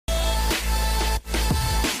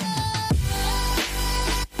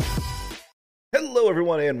Hello,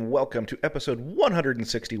 everyone, and welcome to episode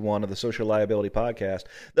 161 of the Social Liability Podcast,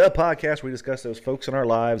 the podcast where we discuss those folks in our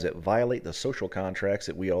lives that violate the social contracts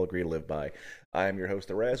that we all agree to live by. I am your host,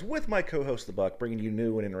 The Rez, with my co-host, The Buck, bringing you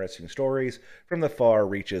new and interesting stories from the far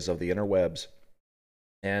reaches of the interwebs.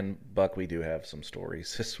 And, Buck, we do have some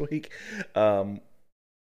stories this week. I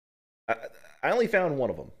only found one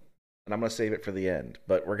of them, and I'm going to save it for the end,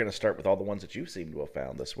 but we're going to start with all the ones that you seem to have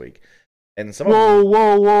found this week. And some of them,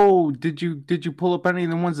 Whoa! Did you pull up any of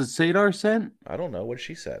the ones that Sadar sent? I don't know what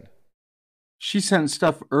she said. She sent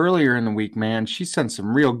stuff earlier in the week, man. She sent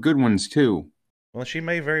some real good ones too. Well, she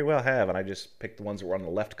may very well have, and I just picked the ones that were on the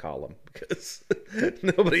left column because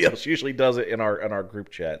nobody else usually does it in our group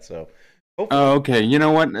chat. So, hopefully. Oh, okay. You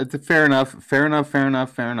know what? Fair enough.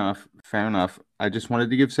 I just wanted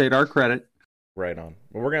to give Sadar credit. Right on.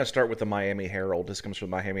 Well, we're going to start with the Miami Herald. This comes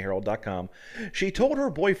from MiamiHerald.com. She told her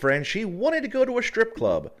boyfriend she wanted to go to a strip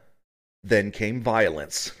club. Then came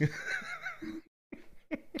violence.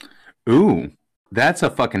 Ooh, that's a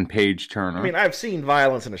fucking page turner. I mean, I've seen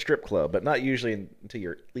violence in a strip club, but not usually until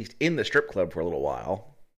you're at least in the strip club for a little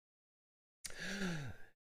while.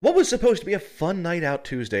 What was supposed to be a fun night out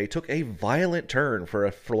Tuesday took a violent turn for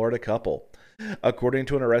a Florida couple. According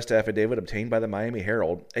to an arrest affidavit obtained by the Miami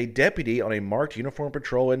Herald, a deputy on a marked uniform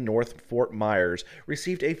patrol in North Fort Myers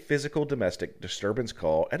received a physical domestic disturbance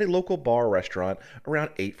call at a local bar restaurant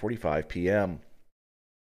around 8:45 p.m.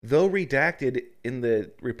 Though redacted in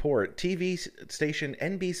the report, TV station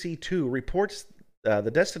NBC2 reports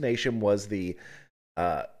the destination was the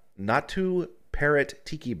Natu Parrot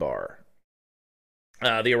Tiki Bar.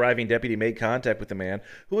 The arriving deputy made contact with the man,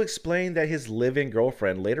 who explained that his live-in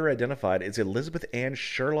girlfriend, later identified as Elizabeth Ann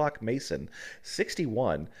Sherlock Mason,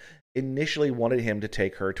 61, initially wanted him to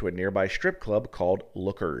take her to a nearby strip club called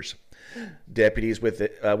Lookers. Deputies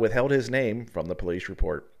withheld his name from the police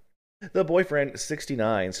report. The boyfriend,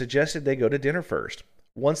 69, suggested they go to dinner first.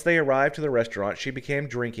 Once they arrived to the restaurant, she began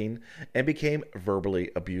drinking and became verbally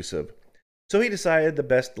abusive. So he decided the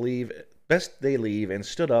best they leave and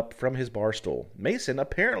stood up from his bar stool. Mason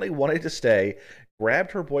apparently wanted to stay,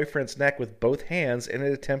 grabbed her boyfriend's neck with both hands in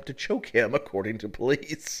an attempt to choke him, according to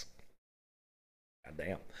police. God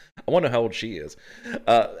damn. I wonder how old she is.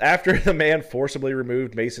 After the man forcibly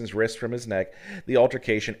removed Mason's wrist from his neck, the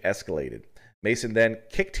altercation escalated. Mason then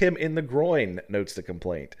kicked him in the groin, notes the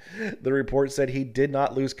complaint. The report said he did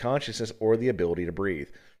not lose consciousness or the ability to breathe.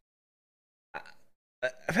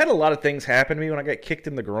 I've had a lot of things happen to me when I get kicked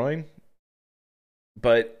in the groin.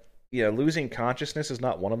 But, losing consciousness is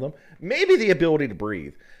not one of them. Maybe the ability to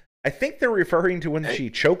breathe. I think they're referring to when she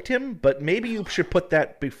choked him, but maybe you should put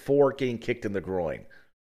that before getting kicked in the groin.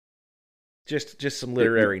 Just some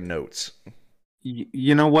literary notes.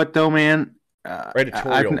 You know what, though, man?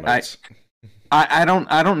 Editorial notes. I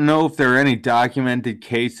don't know if there are any documented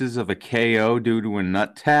cases of a KO due to a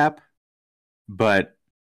nut tap, but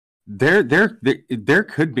there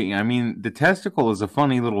could be. I mean, the testicle is a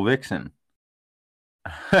funny little vixen.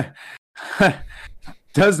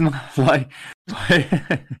 Does not like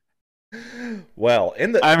well,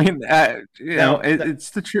 it's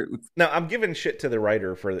the truth. Now, I'm giving shit to the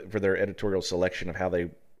writer for their editorial selection of how they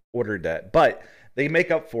ordered that, but they make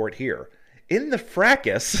up for it here. In the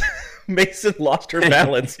fracas, Mason lost her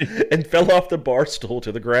balance and fell off the bar stool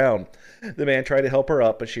to the ground. The man tried to help her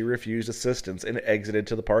up, but she refused assistance and exited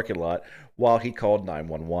to the parking lot while he called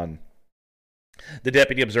 911. The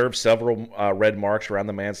deputy observed several red marks around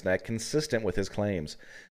the man's neck consistent with his claims.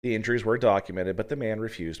 The injuries were documented, but the man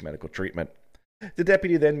refused medical treatment. The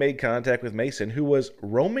deputy then made contact with Mason, who was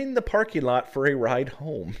roaming the parking lot for a ride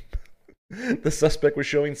home. The suspect was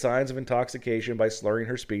showing signs of intoxication by slurring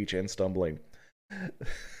her speech and stumbling.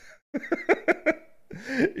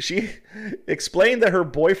 She explained that her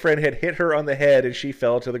boyfriend had hit her on the head and she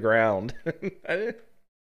fell to the ground.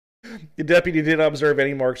 The deputy did not observe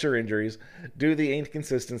any marks or injuries. Due to the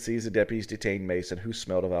inconsistencies, the deputies detained Mason, who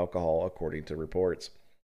smelled of alcohol, according to reports.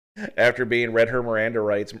 After being read her Miranda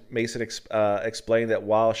rights, Mason explained that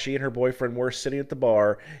while she and her boyfriend were sitting at the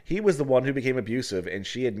bar, he was the one who became abusive, and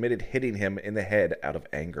she admitted hitting him in the head out of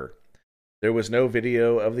anger. There was no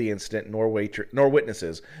video of the incident nor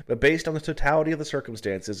witnesses, but based on the totality of the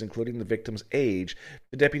circumstances, including the victim's age,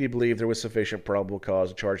 the deputy believed there was sufficient probable cause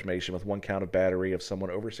to charge Mason with one count of battery of someone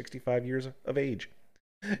over 65 years of age.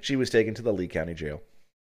 She was taken to the Lee County Jail.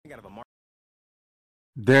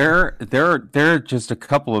 There are just a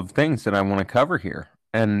couple of things that I want to cover here,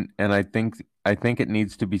 and I think it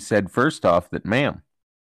needs to be said first off that, ma'am,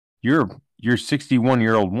 you're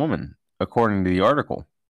 61-year-old woman, according to the article.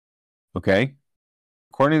 Okay?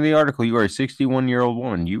 According to the article, you are a 61-year-old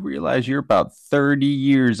woman. You realize you're about 30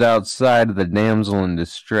 years outside of the damsel in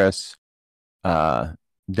distress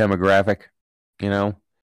demographic, you know?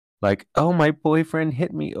 Like, oh, my boyfriend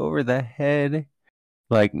hit me over the head.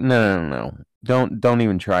 Like, no. Don't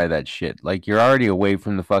even try that shit. Like, you're already away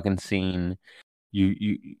from the fucking scene.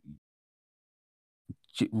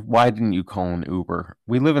 Why didn't you call an Uber?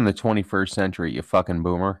 We live in the 21st century, you fucking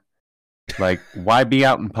boomer. Like, why be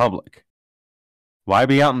out in public? Why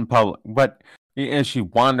be out in public? But is she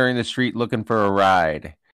wandering the street looking for a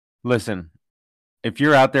ride? Listen, if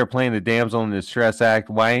you're out there playing the damsel in distress act,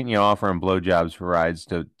 why ain't you offering blowjobs for rides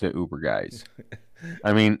to Uber guys?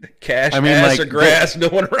 I mean, cash, ass, or grass. No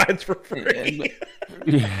one rides for free.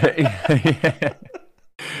 Yeah.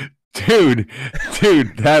 Dude,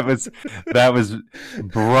 that was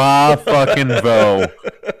bra fucking vo.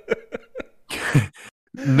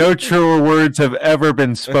 No truer words have ever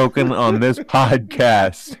been spoken on this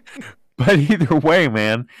podcast. But either way,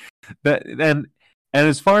 man, and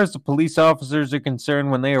as far as the police officers are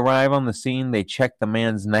concerned, when they arrive on the scene, they check the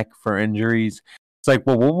man's neck for injuries. It's like,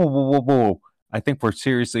 whoa. I think we're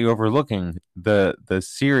seriously overlooking the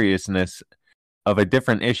seriousness of a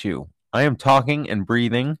different issue. I am talking and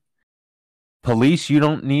breathing. Police, you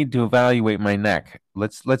don't need to evaluate my neck.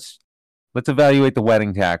 Let's evaluate the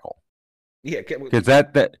wedding tackle. Yeah, because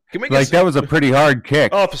that was a pretty hard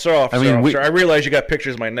kick. Officer, I realize you got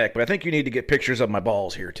pictures of my neck, but I think you need to get pictures of my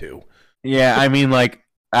balls here too. Yeah, I mean, like,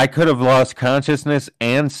 I could have lost consciousness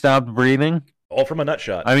and stopped breathing. All from a nut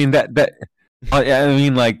shot. I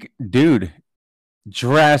mean, like, dude,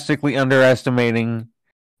 drastically underestimating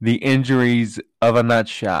the injuries of a nut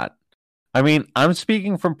shot. I mean, I'm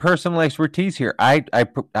speaking from personal expertise here. I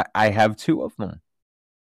have two of them.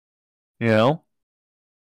 You know?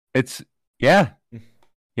 It's, yeah.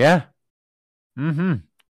 Mm-hmm.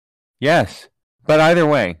 Yes. But either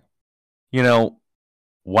way, you know,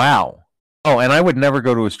 wow. Oh, and I would never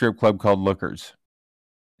go to a strip club called Lookers.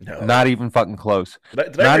 No. Not even fucking close.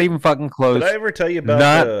 Even fucking close. Did I ever tell you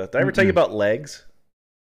about Legs?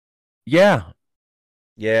 Yeah.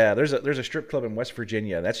 Yeah, there's a strip club in West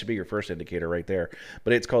Virginia. That should be your first indicator right there.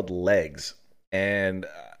 But it's called Legs. And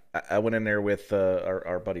I went in there with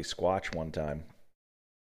our buddy Squatch one time.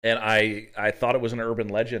 And I thought it was an urban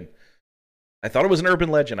legend. I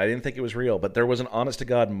didn't think it was real. But there was an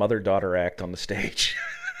honest-to-God mother-daughter act on the stage.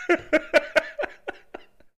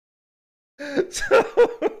 So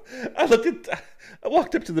I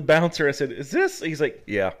walked up to the bouncer. I said, "Is this?" He's like,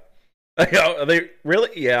 "Yeah." I go, "Are they really?"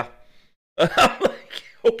 "Yeah." I'm like,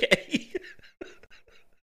 "Okay."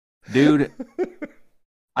 Dude,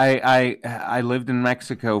 I lived in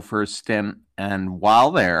Mexico for a stint, and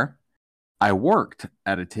while there, I worked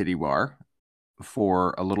at a titty bar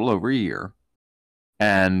for a little over a year.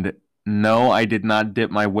 And no, I did not dip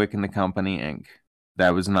my wick in the company ink.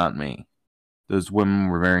 That was not me. Those women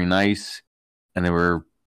were very nice, and they were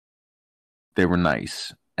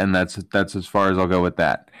nice, and that's as far as I'll go with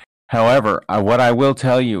that. However, what I will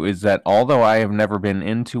tell you is that although I have never been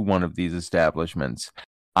into one of these establishments,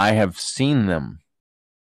 I have seen them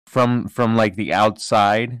from like the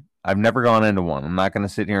outside. I've never gone into one. I'm not going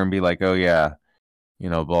to sit here and be like, oh yeah, you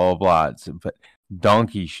know, blah blah blah. But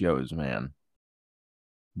donkey shows, man.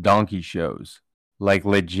 Donkey shows, like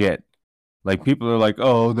legit. Like, people are like,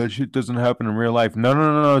 oh, that shit doesn't happen in real life.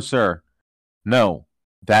 No, sir. No,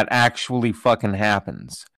 that actually fucking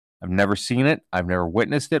happens. I've never seen it. I've never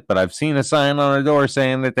witnessed it, but I've seen a sign on a door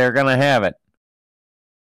saying that they're going to have it.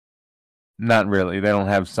 Not really. They don't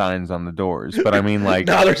have signs on the doors, but I mean, like,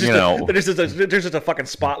 no, there's just a fucking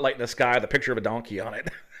spotlight in the sky with a picture of a donkey on it.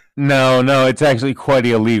 No, it's actually quite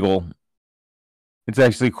illegal.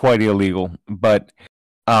 But,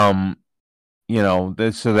 you know,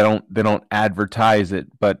 so they don't advertise it,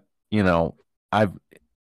 but, you know,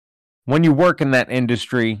 when you work in that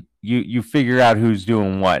industry, you figure out who's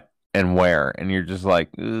doing what and where, and you're just like,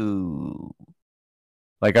 ooh.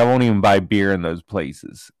 Like, I won't even buy beer in those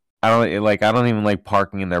places. I don't even like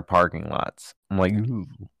parking in their parking lots. I'm like, ooh.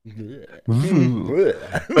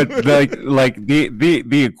 But like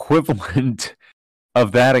the equivalent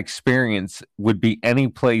of that experience would be any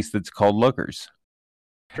place that's called Lookers.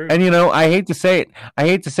 True. And, you know, I hate to say it.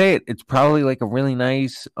 It's probably like a really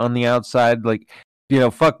nice on the outside, like, you know,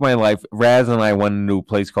 fuck my life. Raz and I went into a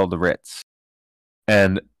place called the Ritz.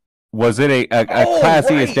 And was it a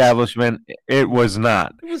classy establishment? It was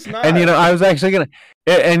not. It was not. And, you know, I was actually going to,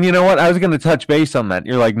 and you know what? I was going to touch base on that.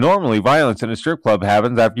 You're like, normally violence in a strip club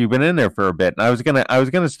happens after you've been in there for a bit. And I was going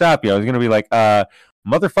to stop you. I was going to be like,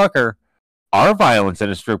 motherfucker, our violence in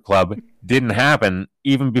a strip club didn't happen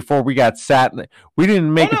even before we got sat. We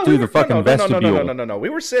didn't make it through the fucking vestibule. No. We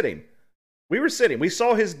were sitting. We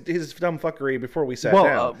saw his dumb fuckery before we sat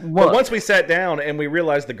down. But once we sat down and we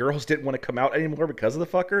realized the girls didn't want to come out anymore because of the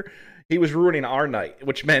fucker, he was ruining our night,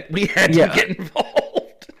 which meant we had to get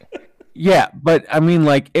involved. Yeah, but I mean,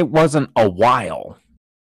 like, it wasn't a while.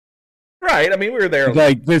 Right. I mean, we were there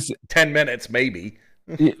like this 10 minutes, maybe.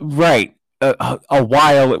 Right. A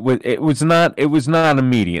while. It was not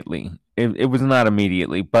immediately. It was not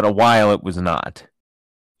immediately, but a while it was not.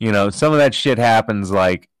 You know, some of that shit happens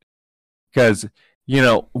like because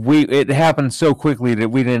it happened so quickly that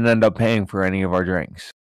we didn't end up paying for any of our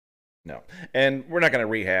drinks. No, and we're not going to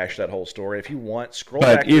rehash that whole story. If you want, scroll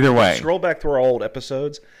back through our old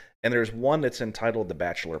episodes, and there's one that's entitled "The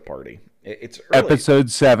Bachelor Party." It's early. Episode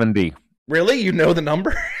 70. Really, you know the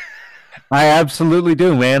number? I absolutely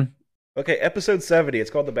do, man. Okay, episode 70. It's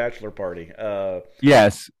called "The Bachelor Party."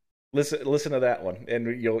 Yes. Listen to that one,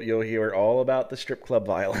 and you'll hear all about the strip club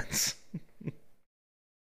violence.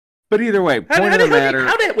 But either way, point of the matter.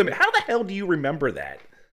 How the hell do you remember that?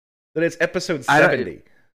 That it's episode 70.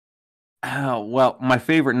 Well, my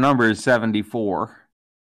favorite number is 74,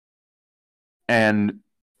 and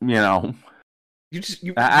I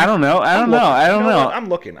don't know. I'm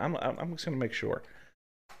looking. I'm just gonna make sure.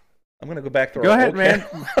 I'm gonna go back through. Go ahead, man.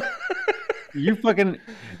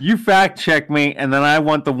 You fact check me, and then I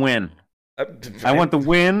want the win. I want the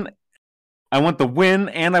win. I want the win,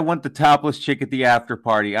 and I want the topless chick at the after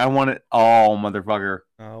party. I want it all, motherfucker.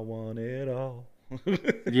 I want it all.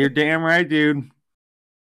 You're damn right, dude.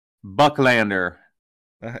 Bucklander.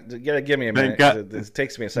 You gotta give me a minute. It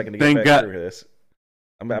takes me a second to get back through this.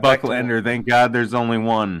 Bucklander, thank God there's only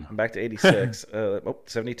one. I'm back to 86.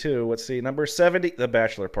 72. Let's see. Number 70. The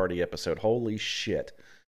Bachelor Party episode. Holy shit.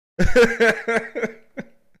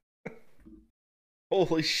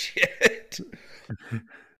 Holy shit.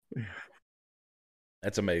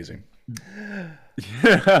 That's amazing.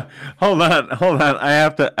 Yeah. Hold on. I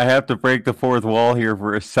have to break the fourth wall here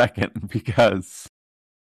for a second because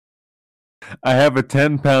I have a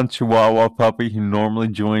 10-pound Chihuahua puppy who normally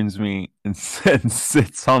joins me and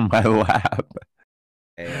sits on my lap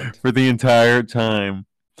for the entire time.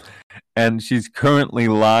 And she's currently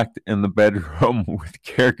locked in the bedroom with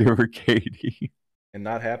caregiver Katie. And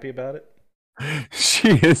not happy about it? She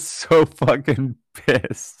is so fucking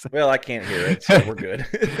pissed. Well, I can't hear it, so we're good.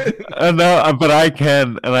 No, but I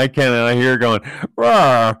can, and I hear her going,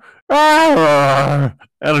 rawr, rawr,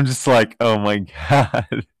 and I'm just like, oh my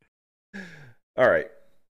God. All right.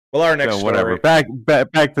 Well, our next whatever. story. Back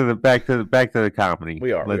to the comedy.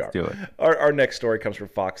 Let's do it. Our next story comes from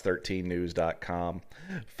Fox13News.com.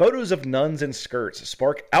 Photos of nuns in skirts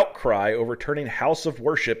spark outcry over turning house of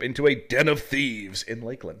worship into a den of thieves in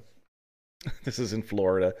Lakeland. This is in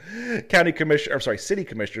Florida. City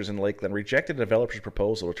commissioners in Lakeland rejected a developer's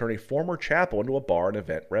proposal to turn a former chapel into a bar and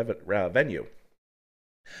event venue.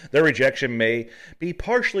 Their rejection may be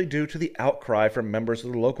partially due to the outcry from members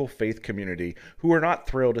of the local faith community who are not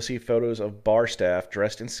thrilled to see photos of bar staff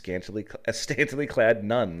dressed in scantily clad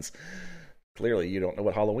nuns. Clearly, you don't know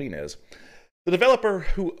what Halloween is. The developer,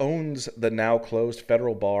 who owns the now closed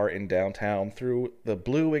Federal Bar in downtown through the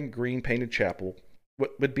blue and green painted chapel,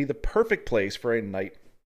 would be the perfect place for a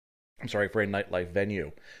nightlife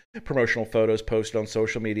venue. Promotional photos posted on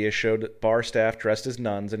social media showed bar staff dressed as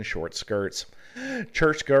nuns in short skirts.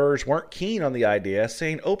 Churchgoers weren't keen on the idea,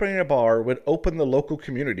 saying opening a bar would open the local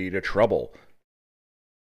community to trouble.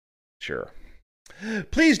 Sure.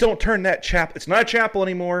 Please don't turn that chapel. It's not a chapel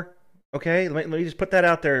anymore. Okay, let me just put that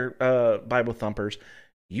out there, Bible thumpers.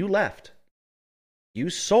 You left. You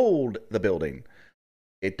sold the building.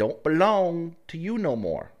 It don't belong to you no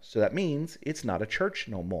more. So that means it's not a church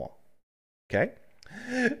no more. Okay?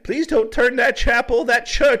 Please don't turn that chapel, that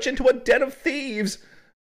church, into a den of thieves.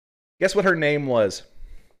 Guess what her name was?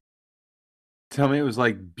 Tell me it was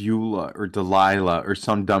like Beulah or Delilah or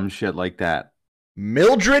some dumb shit like that.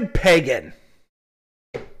 Mildred Pagan.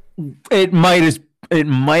 It might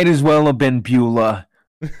as well have been Beulah.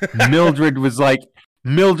 Mildred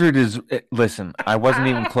is, listen, I wasn't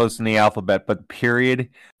even close in the alphabet, but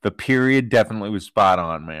the period definitely was spot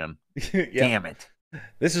on, man. Yeah. Damn it.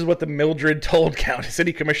 This is what the Mildred told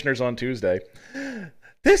city commissioners on Tuesday.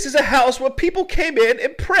 This is a house where people came in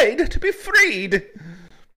and prayed to be freed.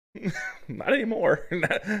 Not anymore.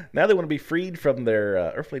 Now they want to be freed from their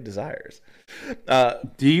earthly desires.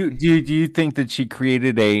 Do you think that she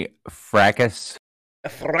created a fracas? A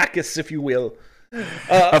fracas, if you will.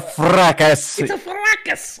 A fracas. It's a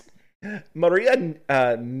fracas. Maria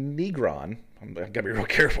Negron, I gotta be real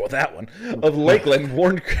careful with that one, of Lakeland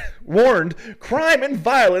warned crime and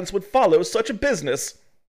violence would follow such a business.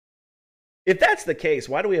 If that's the case,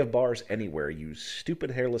 why do we have bars anywhere, you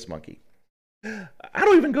stupid hairless monkey? I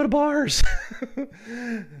don't even go to bars.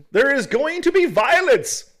 There is going to be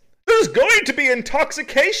violence. There's going to be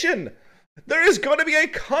intoxication. There is going to be a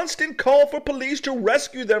constant call for police to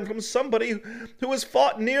rescue them from somebody who has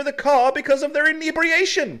fought near the car because of their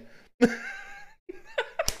inebriation.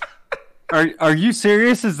 Are you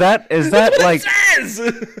serious? Is that That's what like it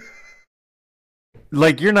says.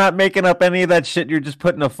 like you're not making up any of that shit? You're just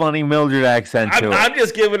putting a funny Mildred accent to it. I'm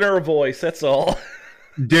just giving her a voice. That's all.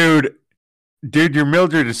 Dude, your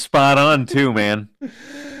Mildred is spot on too, man.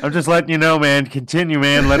 I'm just letting you know, man. Continue,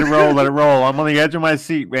 man. Let it roll. Let it roll. I'm on the edge of my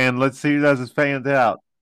seat, man. Let's see who does this fanned out.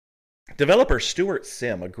 Developer Stuart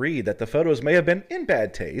Sim agreed that the photos may have been in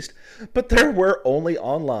bad taste, but they were only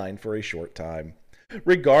online for a short time.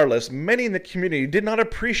 Regardless, many in the community did not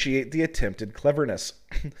appreciate the attempted cleverness.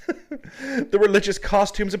 The religious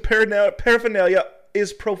costumes and paraphernalia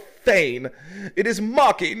is profane. It is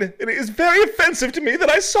mocking, and it is very offensive to me that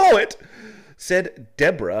I saw it, said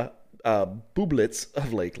Deborah Bublitz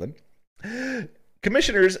of Lakeland.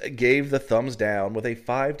 Commissioners gave the thumbs down with a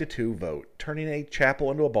 5-2 vote. Turning a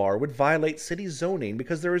chapel into a bar would violate city zoning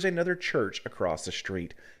because there is another church across the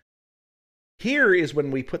street. Here is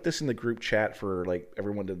when we put this in the group chat for like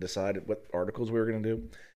everyone to decide what articles we were going to do.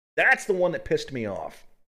 That's the one that pissed me off.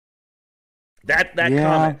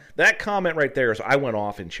 That comment right there. So I went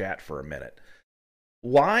off in chat for a minute.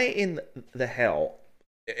 Why in the hell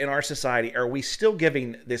in our society are we still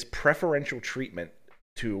giving this preferential treatment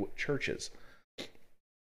to churches?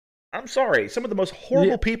 I'm sorry. Some of the most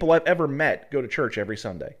horrible people I've ever met go to church every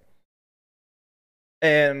Sunday.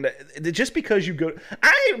 And just because you go,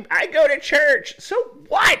 I go to church. So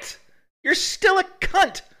what? You're still a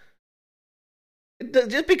cunt.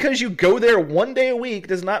 Just because you go there one day a week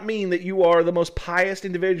does not mean that you are the most pious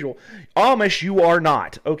individual. Amish, you are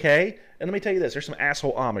not, okay? And let me tell you this. There's some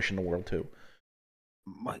asshole Amish in the world, too.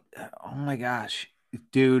 Oh, my gosh.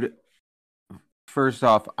 Dude, first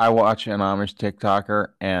off, I watch an Amish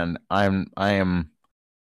TikToker, and I am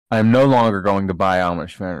no longer going to buy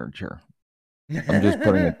Amish furniture. I'm just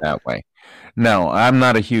putting it that way. No, I'm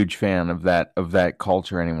not a huge fan of that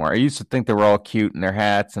culture anymore. I used to think they were all cute in their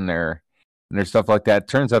hats and their stuff like that.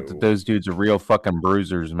 Turns out that those dudes are real fucking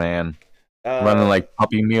bruisers, man. Running like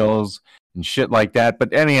puppy mills and shit like that.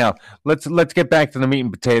 But anyhow, let's get back to the meat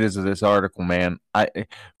and potatoes of this article, man.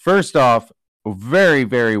 First off, very,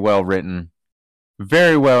 very well written.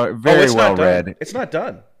 Very well read. It's not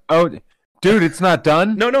done. Oh, dude, it's not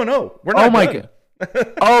done? No. We're not my done. God.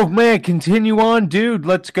 Oh, man, continue on, dude.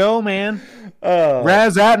 Let's go, man.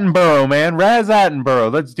 Raz Attenborough, man. Raz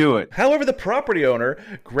Attenborough. Let's do it. However, the property owner,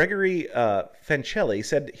 Gregory Fancelli,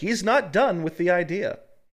 said he's not done with the idea.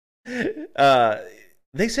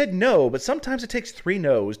 They said no, but sometimes it takes 3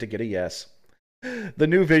 no's to get a yes. The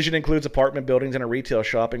new vision includes apartment buildings and a retail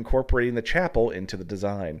shop, incorporating the chapel into the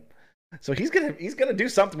design. So he's gonna do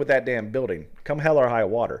something with that damn building, come hell or high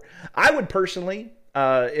water. I would personally,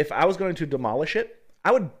 if I was going to demolish it,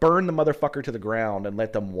 I would burn the motherfucker to the ground and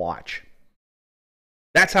let them watch.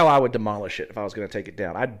 That's how I would demolish it if I was going to take it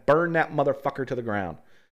down. I'd burn that motherfucker to the ground.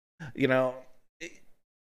 You know,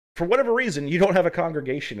 for whatever reason, you don't have a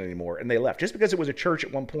congregation anymore, and they left. Just because it was a church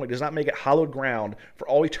at one point does not make it hallowed ground for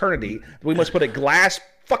all eternity. We must put a glass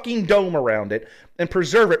fucking dome around it and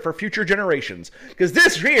preserve it for future generations. Because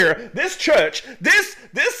this church,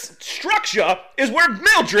 this structure is where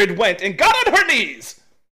Mildred went and got on her knees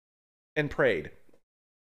and prayed.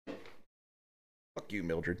 Fuck you,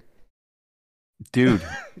 Mildred. Dude.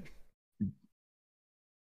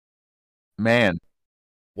 Man.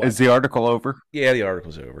 What? Is the article over? Yeah, the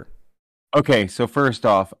article's over. Okay, so first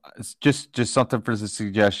off, just something for the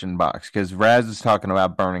suggestion box, because Raz is talking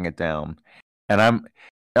about burning it down. And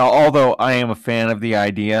although I am a fan of the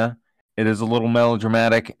idea, it is a little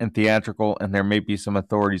melodramatic and theatrical, and there may be some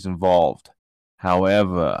authorities involved.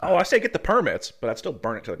 However... Oh, I say get the permits, but I'd still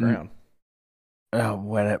burn it to the ground.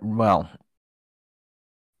 Well,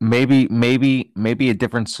 maybe a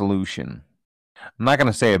different solution. I'm not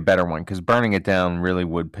going to say a better one, because burning it down really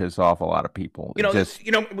would piss off a lot of people. We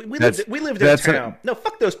lived in a town. No,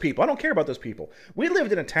 fuck those people. I don't care about those people. We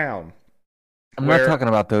lived in a town. I'm not talking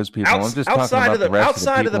about those people. I'm just talking about the rest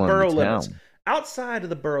of the people borough in the limits. town. Outside of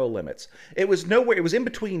the borough limits. It was nowhere. It was in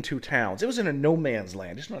between 2 towns. It was in a no man's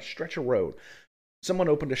land, just on a stretch of road. Someone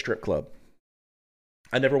opened a strip club.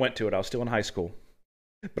 I never went to it. I was still in high school.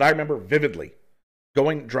 But I remember vividly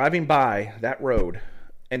driving by that road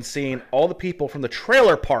and seeing all the people from the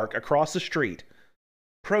trailer park across the street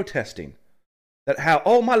protesting That how?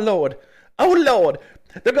 Oh my Lord! Oh Lord!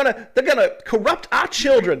 They're gonna corrupt our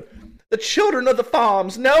children, the children of the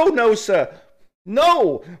farms. No, no, sir.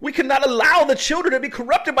 No, we cannot allow the children to be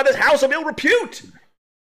corrupted by this house of ill repute.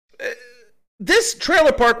 This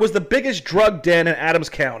trailer park was the biggest drug den in Adams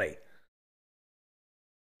County.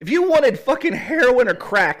 If you wanted fucking heroin or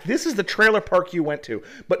crack, this is the trailer park you went to.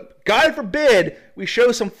 But God forbid we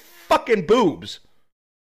show some fucking boobs.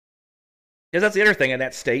 Because that's the other thing in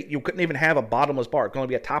that state. You couldn't even have a bottomless bar. It could only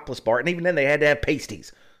be a topless bar. And even then they had to have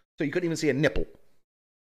pasties. So you couldn't even see a nipple.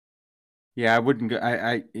 Yeah, I wouldn't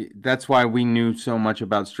go. That's why we knew so much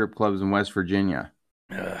about strip clubs in West Virginia.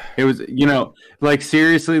 It was, like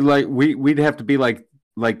seriously, like we'd have to be like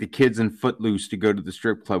the kids in Footloose to go to the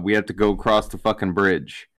strip club. We had to go across the fucking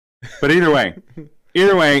bridge. But either way,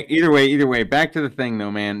 back to the thing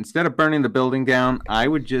though, man. Instead of burning the building down, I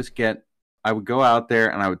would go out there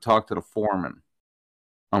and I would talk to the foreman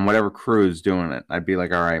on whatever crew is doing it. I'd be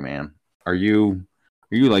like, all right, man, are you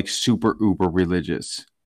like super uber religious?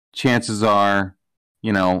 Chances are,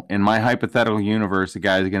 in my hypothetical universe, the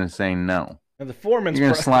guy's going to say no. And the foreman's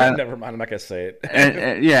going to slide. Never mind, I'm not going to say it.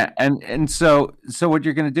 and so what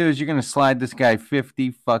you're going to do is you're going to slide this guy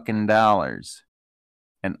 $50 fucking dollars,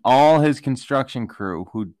 and all his construction crew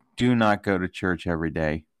who do not go to church every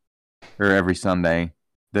day or every Sunday,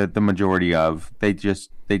 the majority of they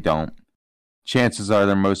don't. Chances are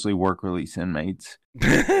they're mostly work release inmates.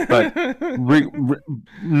 But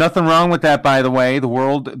nothing wrong with that, by the way. The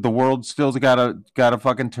world still's gotta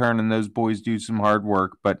fucking turn, and those boys do some hard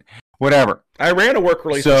work. But whatever. I ran a work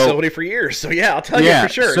release facility for years, so yeah, I'll tell you for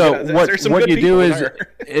sure. So what you do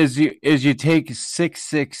is you take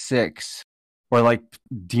 666 or like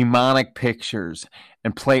demonic pictures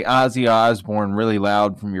and play Ozzy Osbourne really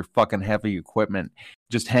loud from your fucking heavy equipment.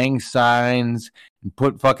 Just hang signs and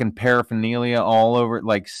put fucking paraphernalia all over,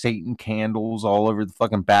 like Satan candles all over the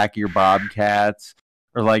fucking back of your Bobcats,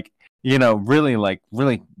 or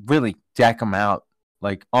really deck them out,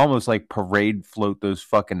 like almost like parade float those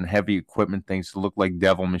fucking heavy equipment things to look like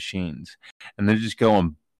devil machines, and then just go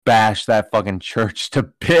and bash that fucking church to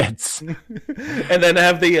bits. And then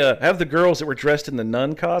have the girls that were dressed in the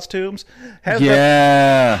nun costumes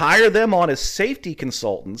hire them on as safety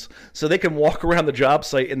consultants so they can walk around the job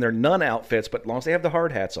site in their nun outfits, but as long as they have the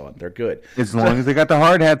hard hats on, they're good. As long as they got the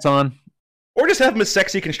hard hats on. Or just have them as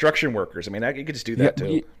sexy construction workers. I mean, you could just do that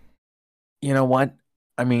too. You know what?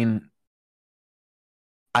 I mean,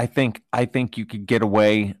 I think you could get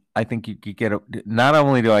away. I think you could not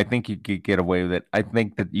only do I think you could get away with it, I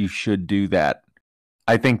think that you should do that.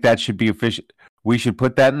 I think that should be official. We should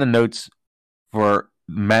put that in the notes for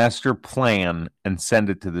master plan and send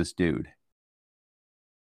it to this dude.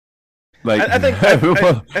 Like, I think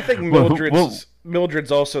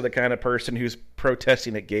Mildred's also the kind of person who's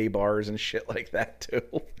protesting at gay bars and shit like that too.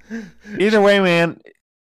 Either way, man.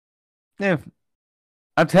 Yeah.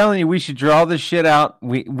 I'm telling you, we should draw this shit out.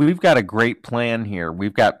 We've got a great plan here.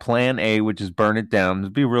 We've got plan A, which is burn it down. It'll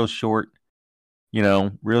be real short,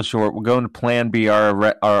 real short. We'll go into plan B,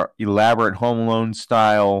 our elaborate Home Alone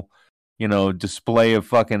style, display of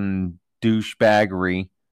fucking douchebaggery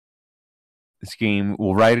scheme.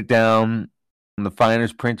 We'll write it down on the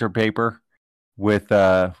finest printer paper with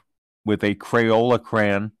a Crayola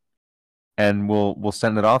crayon, and we'll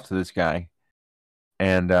send it off to this guy,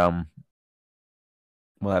 and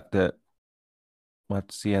We'll have to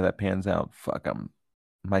see how that pans out. Fuck,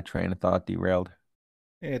 my train of thought derailed.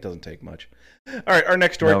 It doesn't take much. All right, our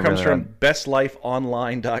next story comes from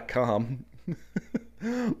bestlifeonline.com.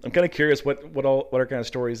 I'm kind of curious what other kind of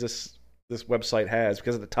stories this website has,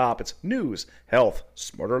 because at the top it's news, health,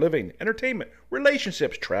 smarter living, entertainment,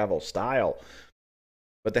 relationships, travel, style.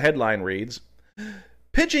 But the headline reads,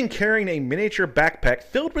 pigeon carrying a miniature backpack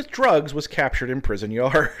filled with drugs was captured in prison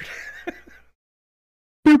yard.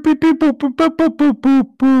 Boop, boop, boop, boop, boop, boop, boop,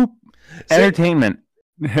 boop, boop. Entertainment.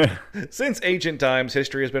 Since ancient times,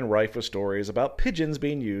 history has been rife with stories about pigeons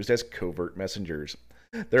being used as covert messengers.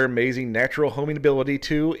 Their amazing natural homing ability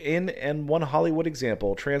to, and one Hollywood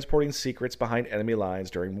example, transporting secrets behind enemy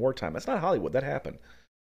lines during wartime. That's not Hollywood. That happened.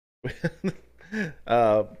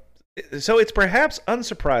 So it's perhaps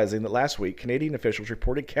unsurprising that last week, Canadian officials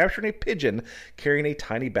reported capturing a pigeon carrying a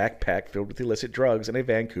tiny backpack filled with illicit drugs in a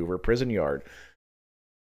Vancouver prison yard.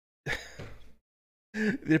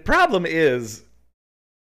 The problem is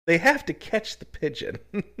they have to catch the pigeon.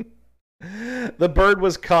 The bird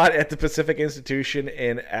was caught at the Pacific Institution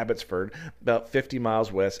in Abbotsford, about 50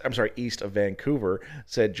 miles east of Vancouver,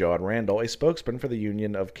 said John Randall, a spokesman for the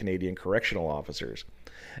Union of Canadian Correctional Officers.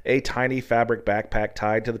 A tiny fabric backpack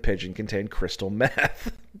tied to the pigeon contained crystal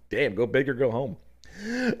meth. Damn, go big or go home.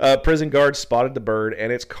 Prison guards spotted the bird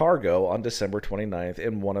and its cargo on December 29th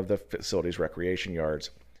in one of the facility's recreation yards.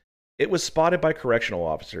 It was spotted by correctional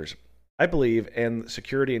officers, I believe, and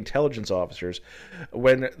security intelligence officers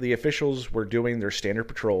when the officials were doing their standard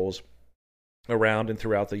patrols around and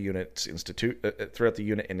throughout the unit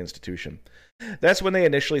and institution. That's when they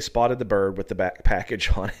initially spotted the bird with the back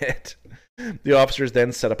package on it. The officers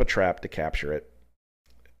then set up a trap to capture it.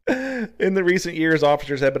 In the recent years,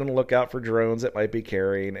 officers have been on the lookout for drones that might be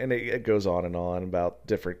carrying, and it goes on and on about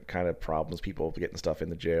different kind of problems, people getting stuff in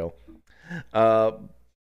the jail.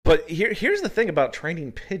 But here's the thing about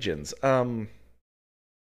training pigeons.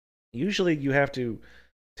 Usually you have to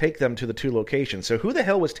take them to the two locations. So who the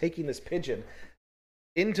hell was taking this pigeon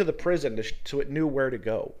into the prison so it knew where to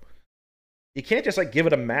go? You can't just give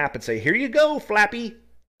it a map and say, here you go, Flappy,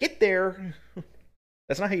 get there.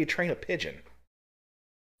 That's not how you train a pigeon.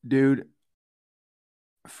 Dude,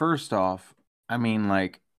 first off, I mean,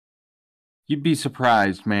 you'd be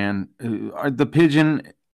surprised, man. The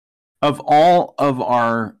pigeon, of all of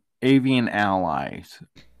our avian allies,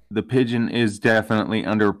 the pigeon is definitely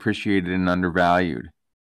underappreciated and undervalued.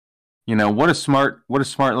 What a smart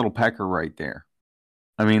little pecker right there.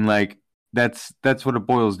 I mean, that's what it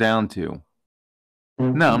boils down to.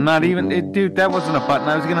 No, I'm not even, dude. That wasn't a button.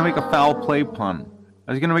 I was gonna make a foul play pun.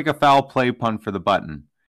 For the button.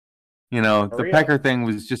 The pecker thing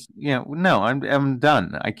was just, no, I'm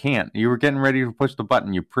done. I can't. You were getting ready to push the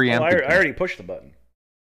button. You preempted. I already pushed the button.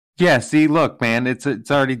 Yeah, see, look, man, it's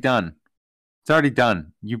already done. It's already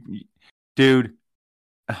done. Dude.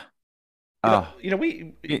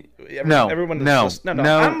 Everyone knows. No,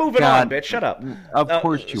 I'm moving on, bitch. Shut up. Of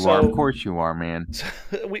course you are. Of course you are, man.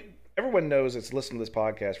 Everyone knows it's listened to this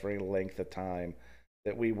podcast for any length of time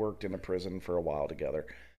that we worked in a prison for a while together.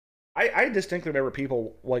 I distinctly remember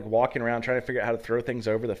people walking around trying to figure out how to throw things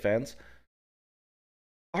over the fence.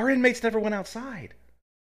 Our inmates never went outside.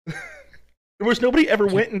 There was nobody ever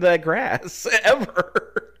went into that grass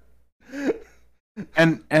ever.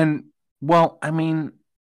 And well, I mean,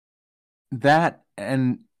 that,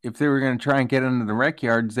 and if they were going to try and get into the rec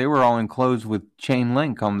yards, they were all enclosed with chain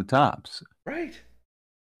link on the tops. Right.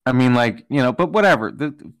 I mean, but whatever.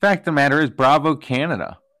 The fact of the matter is, bravo,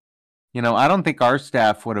 Canada. I don't think our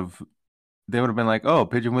staff would have been like, oh,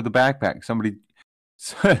 pigeon with a backpack. Somebody,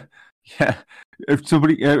 yeah,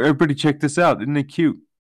 everybody check this out. Isn't it cute?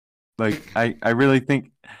 I really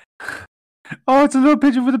think, oh, it's a little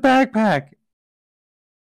pigeon with a backpack.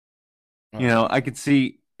 I could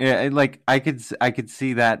see, I could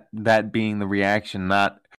see that being the reaction,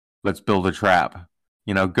 not let's build a trap.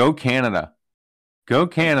 Go Canada. Go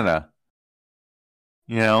Canada.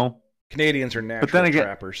 Canadians are natural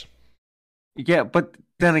trappers. Yeah, but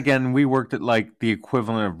then again, we worked at the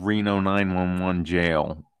equivalent of Reno 911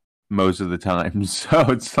 jail most of the time. So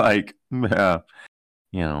it's I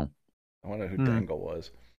wonder who Dangle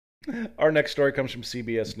was. Our next story comes from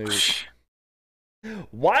CBS News.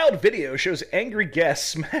 Wild video shows angry guests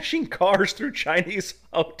smashing cars through Chinese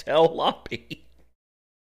hotel lobby.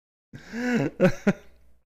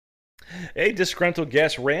 A disgruntled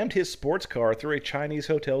guest rammed his sports car through a Chinese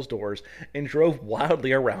hotel's doors and drove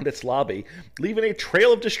wildly around its lobby, leaving a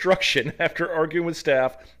trail of destruction after arguing with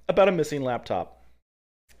staff about a missing laptop.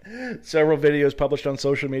 Several videos published on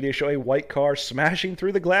social media show a white car smashing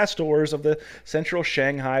through the glass doors of the central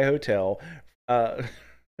Shanghai hotel from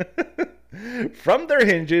their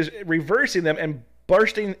hinges, reversing them and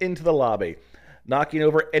bursting into the lobby, knocking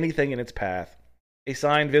over anything in its path. A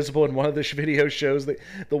sign visible in one of the videos shows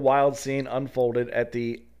the wild scene unfolded at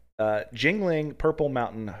the Jingling Purple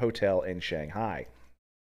Mountain Hotel in Shanghai.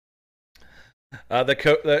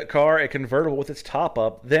 The car, a convertible with its top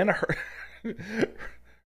up, then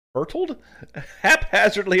hurtled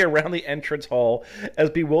haphazardly around the entrance hall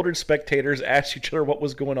as bewildered spectators asked each other what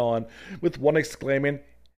was going on, with one exclaiming,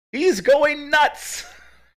 "He's going nuts!"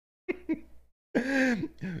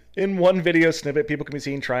 In one video snippet, people can be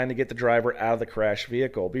seen trying to get the driver out of the crashed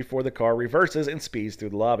vehicle before the car reverses and speeds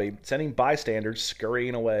through the lobby, sending bystanders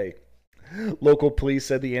scurrying away. Local police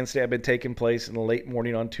said the incident had been taking place in the late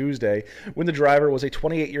morning on Tuesday when the driver was a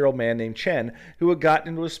 28-year-old man named Chen who had gotten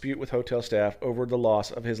into a dispute with hotel staff over the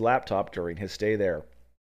loss of his laptop during his stay there.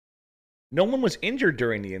 No one was injured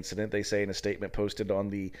during the incident, they say in a statement posted on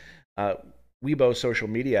the Weibo social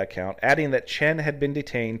media account, adding that Chen had been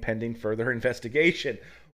detained pending further investigation.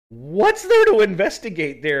 What's there to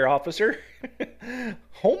investigate there, officer?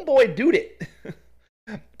 Homeboy dude it.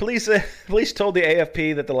 Police told the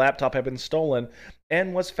AFP that the laptop had been stolen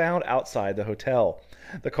and was found outside the hotel.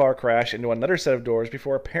 The car crashed into another set of doors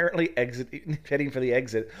before apparently heading for the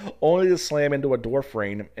exit, only to slam into a door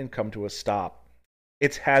frame and come to a stop.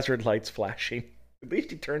 its hazard lights flashing. At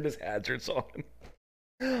least he turned his hazards on.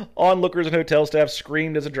 Onlookers and hotel staff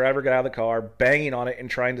screamed as the driver got out of the car, banging on it and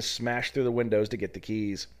trying to smash through the windows to get the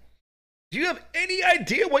keys. Do you have any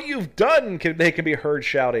idea what you've done? They can be heard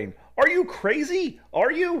shouting. Are you crazy?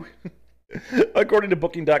 Are you? According to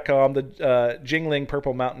Booking.com, the Jingling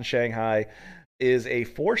Purple Mountain Shanghai is a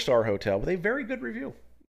 4-star hotel with a very good review.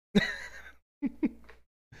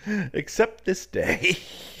 Except this day.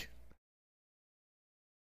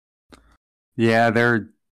 Yeah, their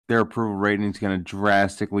approval rating is going to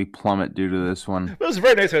drastically plummet due to this one. It was a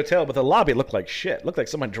very nice hotel, but the lobby looked like shit. Looked like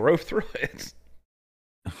someone drove through it.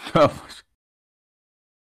 That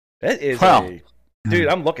is dude,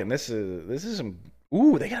 I'm looking. This is some.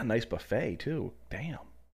 Ooh, they got a nice buffet too. Damn.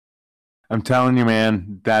 I'm telling you,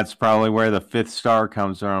 man, that's probably where the 5th star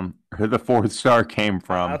comes from, or the 4th star came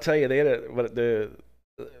from. I'll tell you, they had the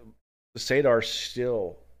Sadar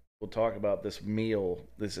still will talk about this meal.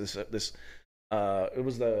 This it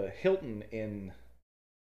was the Hilton in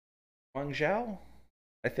Guangzhou,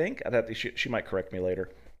 I think. She might correct me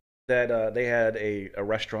later. That they had a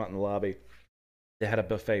restaurant in the lobby. They had a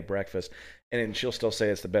buffet breakfast, and she'll still say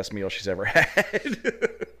it's the best meal she's ever had.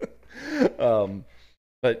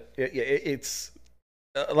 But it's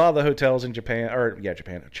a lot of the hotels in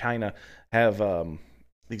China have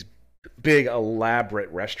these big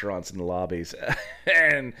elaborate restaurants in the lobbies.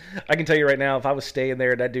 And I can tell you right now, if I was staying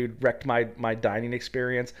there and that dude wrecked my dining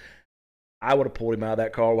experience, I would have pulled him out of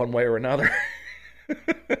that car one way or another.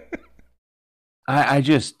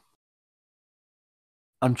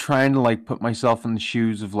 I'm trying to like put myself in the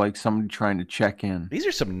shoes of like somebody trying to check in. These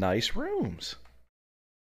are some nice rooms.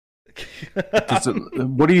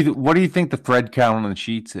 What do you think the thread count on the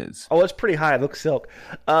sheets is? Oh, it's pretty high. It looks silk.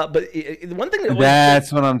 But the one thing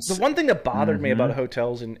the one thing that bothered me about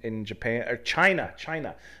hotels in Japan or China,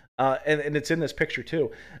 and it's in this picture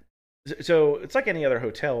too. So it's like any other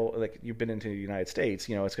hotel like you've been into the United States.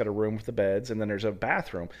 You know, it's got a room with the beds, and then there's a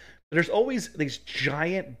bathroom. But there's always these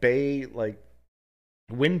giant bay like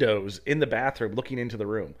windows in the bathroom looking into the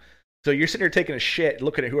room. So you're sitting there taking a shit,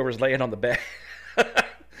 looking at whoever's laying on the bed.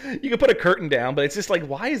 You can put a curtain down, but it's just like,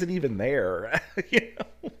 why is it even there?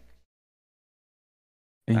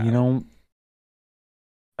 I'm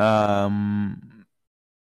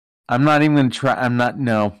not even going to try.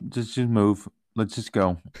 No, just move. Let's just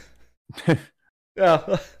go.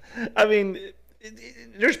 I mean,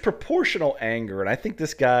 there's proportional anger, and I think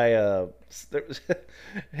this guy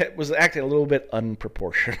was acting a little bit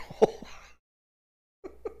unproportional.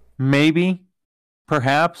 Maybe.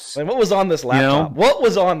 Perhaps. Like, what was on this laptop? What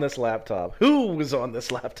was on this laptop? Who was on this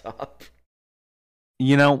laptop?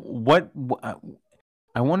 What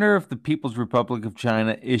I wonder if the People's Republic of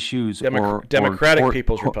China issues Democratic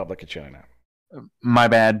People's Republic of China. My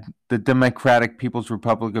bad. The Democratic People's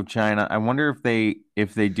Republic of China. I wonder if they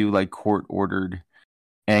do like court ordered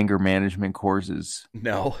anger management courses.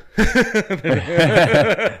 No.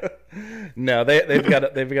 No, they've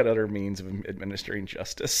got other means of administering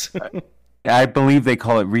justice. I believe they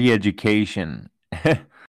call it re-education.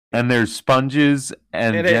 And there's sponges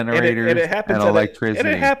and generators and electricity. And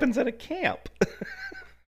it happens at a camp.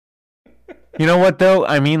 You know what, though?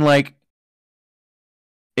 I mean, like,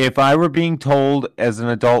 if I were being told as an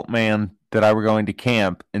adult man that I were going to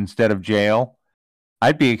camp instead of jail,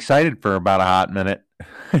 I'd be excited for about a hot minute.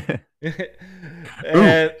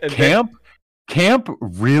 Camp? Camp?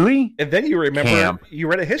 Really? And then you remember you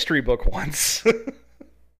read a history book once.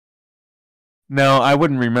 No, I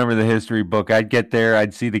wouldn't remember the history book. I'd get there,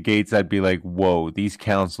 I'd see the gates, I'd be like, whoa, these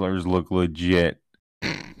counselors look legit.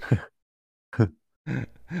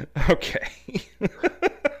 Okay.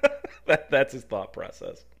 That's his thought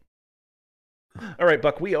process. All right,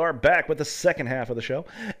 Buck, we are back with the second half of the show,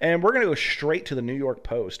 and we're going to go straight to the New York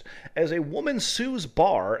Post as a woman sues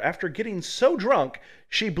bar after getting so drunk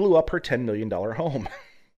she blew up her $10 million home.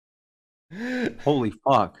 Holy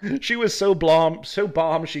fuck. She was so bombed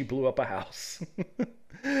she blew up a house.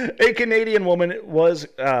 A Canadian woman who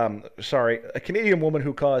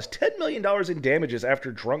caused $10 million in damages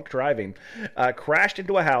after drunk driving, crashed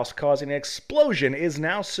into a house causing an explosion, is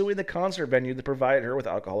now suing the concert venue that provided her with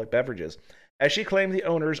alcoholic beverages, as she claimed the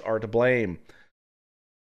owners are to blame.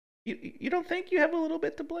 You don't think you have a little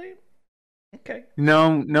bit to blame? Okay.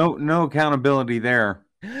 No accountability there.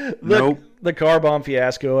 Nope. The car bomb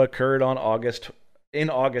fiasco occurred in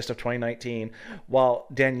August of 2019, while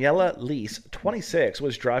Daniela Lease, 26,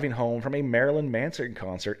 was driving home from a Marilyn Manson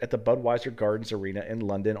concert at the Budweiser Gardens Arena in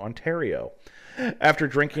London, Ontario. After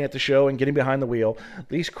drinking at the show and getting behind the wheel,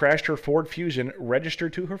 Lease crashed her Ford Fusion,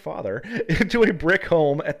 registered to her father, into a brick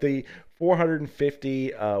home at the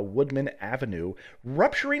 450 Woodman Avenue,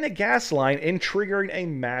 rupturing a gas line and triggering a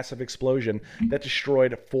massive explosion that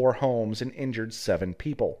destroyed 4 homes and injured 7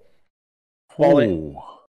 people. Falling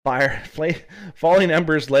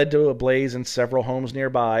embers led to a blaze in several homes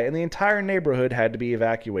nearby, and the entire neighborhood had to be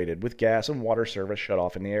evacuated, with gas and water service shut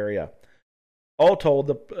off in the area. All told,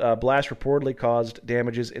 the blast reportedly caused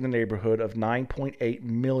damages in the neighborhood of $9.8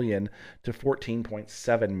 million to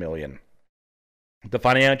 $14.7 million. The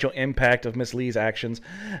financial impact of Miss Lee's actions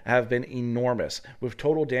have been enormous, with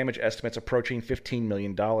total damage estimates approaching $15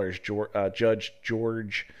 million, Judge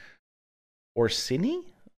George Orsini?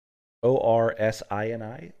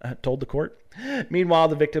 Orsini, told the court. Meanwhile,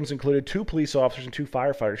 the victims included 2 police officers and 2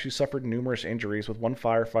 firefighters who suffered numerous injuries, with 1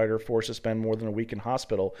 firefighter forced to spend more than a week in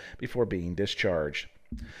hospital before being discharged.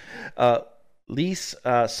 Lease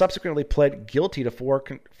subsequently pled guilty to 4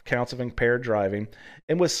 counts of impaired driving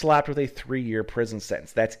and was slapped with a 3-year prison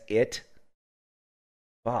sentence. That's it?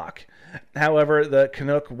 Fuck. However, the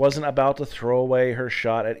Canuck wasn't about to throw away her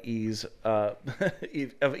shot at easing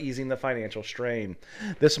the financial strain.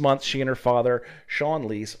 This month, she and her father, Sean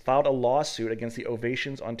Lease, filed a lawsuit against the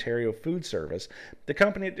Ovations Ontario Food Service, the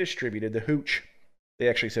company that distributed the hooch. They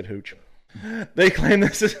actually said hooch. They claim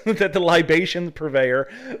that the libations purveyor,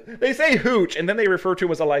 they say hooch, and then they refer to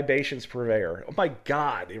him as a libations purveyor. Oh my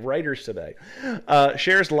God, the writers today.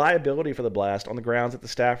 Shares liability for the blast on the grounds that the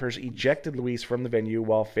staffers ejected Louise from the venue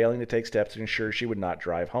while failing to take steps to ensure she would not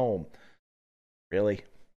drive home. Really?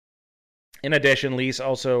 In addition, Lease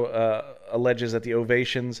also alleges that the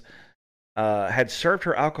Ovations had served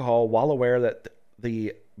her alcohol while aware that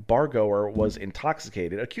the bargoer was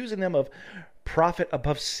intoxicated, accusing them of profit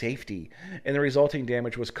above safety, and the resulting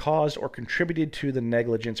damage was caused or contributed to the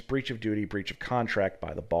negligence, breach of duty, breach of contract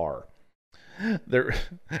by the bar. The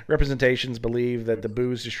representations believe that the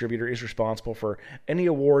booze distributor is responsible for any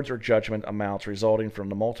awards or judgment amounts resulting from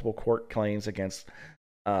the multiple court claims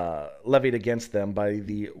levied against them by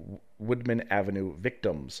the Woodman Avenue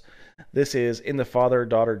victims. This is, in the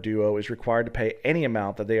father-daughter duo is required to pay any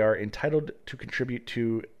amount that they are entitled to contribute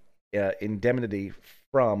to indemnity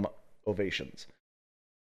from Ovations.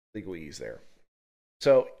 Legalese there.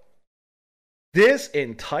 So, this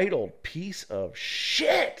entitled piece of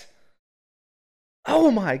shit. Oh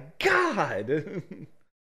my God.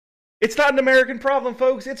 It's not an American problem,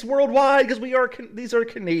 folks. It's worldwide because these are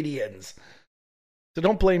Canadians. So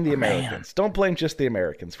don't blame the Americans. Don't blame just the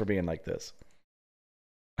Americans for being like this.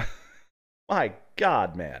 My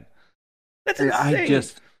God, man. That's insane.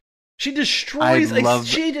 She destroys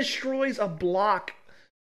a block.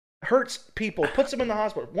 Hurts people, puts them in the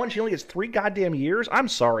hospital. One, she only gets 3 goddamn years. I'm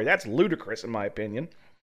sorry, that's ludicrous in my opinion.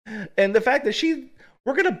 And the fact that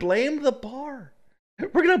we're gonna blame the bar,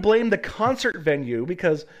 we're gonna blame the concert venue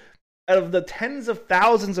because of the tens of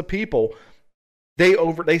thousands of people,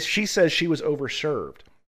 she says she was overserved,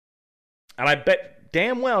 and I bet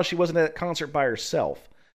damn well she wasn't at that concert by herself.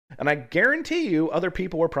 And I guarantee you, other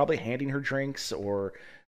people were probably handing her drinks or.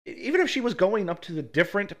 Even if she was going up to the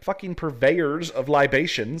different fucking purveyors of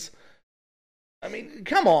libations, I mean,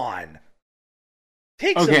 come on.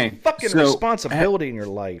 Take some fucking responsibility in your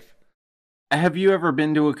life. Have you ever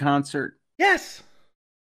been to a concert? Yes.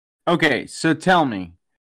 Okay, so tell me,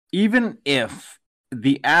 even if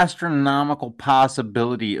the astronomical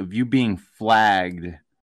possibility of you being flagged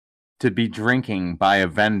to be drinking by a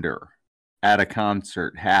vendor at a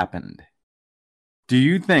concert happened, do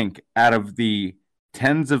you think out of the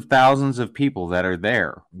tens of thousands of people that are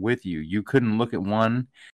there with you, you couldn't look at one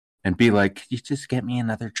and be like, could you just get me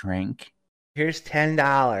another drink? Here's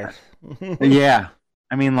 $10. Yeah.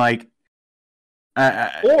 I mean, like,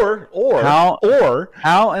 or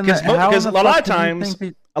because a lot of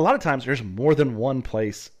times there's more than one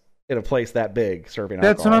place in a place that big serving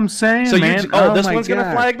alcohol. That's what I'm saying, so man. This one's going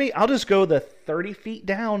to flag me? I'll just go the 30 feet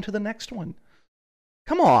down to the next one.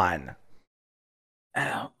 Come on.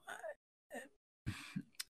 Ow.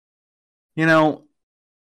 You know,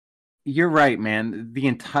 you're right, man. The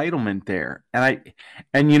entitlement there.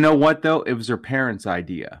 And you know what, though? It was her parents'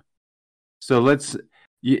 idea. So this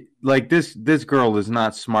girl is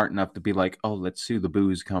not smart enough to be like, oh, let's sue the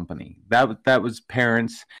booze company. That was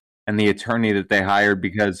parents and the attorney that they hired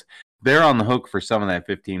because they're on the hook for some of that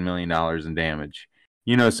 $15 million in damage.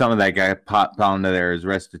 You know, some of that guy popped onto there as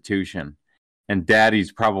restitution. And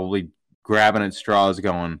daddy's probably grabbing at straws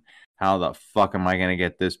going, how the fuck am I going to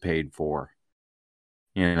get this paid for?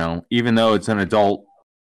 You know, even though it's an adult,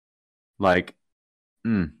 like,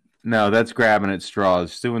 no, that's grabbing at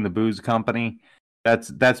straws. Suing the booze company,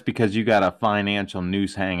 that's because you got a financial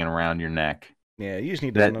noose hanging around your neck. Yeah, you just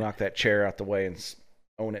need to knock that chair out the way and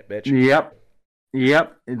own it, bitch. Yep.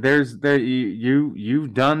 Yep,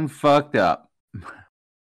 you've done fucked up.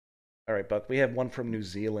 All right, Buck, we have one from New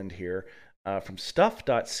Zealand here, from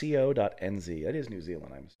stuff.co.nz. That is New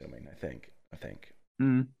Zealand, I'm assuming. I think.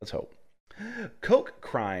 Mm. Let's hope. Coke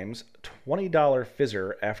crimes, $20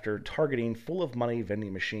 fizzer after targeting full of money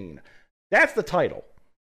vending machine. That's the title.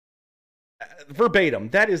 Verbatim,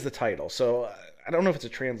 that is the title. So I don't know if it's a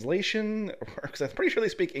translation, because I'm pretty sure they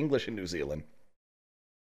speak English in New Zealand.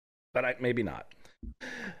 But maybe not.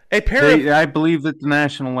 I believe that the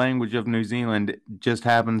national language of New Zealand just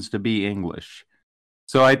happens to be English.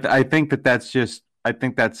 So I think that's just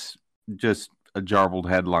a jarbled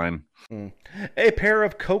headline. A pair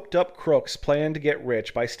of coked up crooks planned to get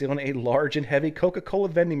rich by stealing a large and heavy Coca-Cola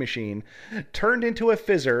vending machine turned into a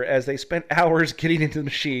fizzer as they spent hours getting into the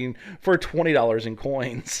machine for $20 in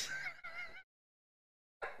coins.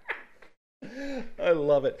 I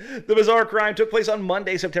love it. The bizarre crime took place on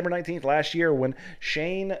Monday, September 19th last year when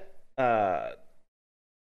Shane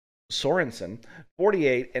Sorensen,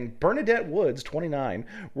 48, and Bernadette Woods, 29,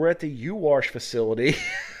 were at the U-Wash facility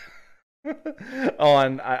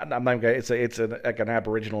I'm not gonna, it's like an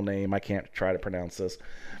Aboriginal name. I can't try to pronounce this.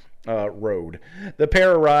 Road. The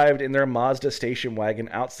pair arrived in their Mazda station wagon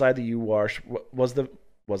outside the U-Wash. Was the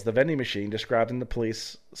vending machine described in the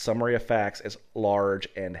police summary of facts as large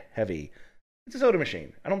and heavy? It's a soda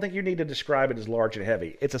machine. I don't think you need to describe it as large and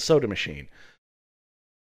heavy. It's a soda machine.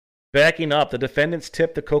 Backing up, the defendants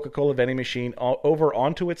tipped the Coca-Cola vending machine over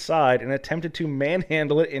onto its side and attempted to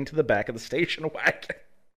manhandle it into the back of the station wagon.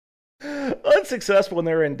 Unsuccessful in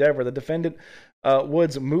their endeavor, the defendant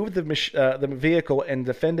Woods moved the vehicle, and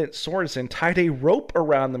defendant Sorensen tied a rope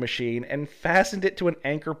around the machine and fastened it to an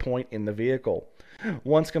anchor point in the vehicle.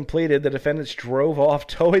 Once completed, the defendants drove off,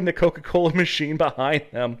 towing the Coca-Cola machine behind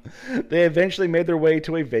them. They eventually made their way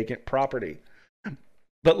to a vacant property.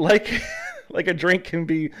 But like a drink can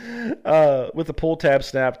be with the pull tab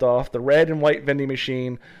snapped off, the red and white vending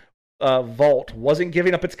machine vault wasn't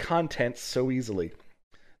giving up its contents so easily.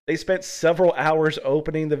 They spent several hours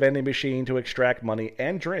opening the vending machine to extract money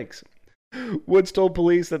and drinks. Woods told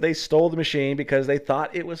police that they stole the machine because they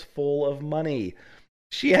thought it was full of money.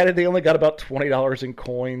 She added they only got about $20 in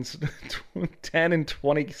coins, 10 and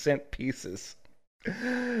 20-cent pieces.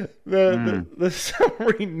 The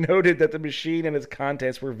summary noted that the machine and its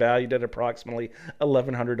contents were valued at approximately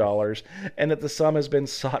 $1,100 and that the sum has been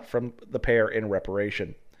sought from the pair in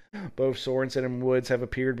reparation. Both Sorensen and Woods have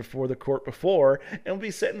appeared before the court before and will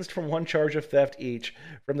be sentenced for one charge of theft each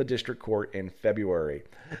from the district court in February.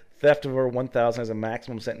 Theft of over $1,000 has a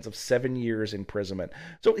maximum sentence of 7 years imprisonment.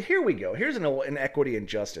 So here we go. Here's an inequity and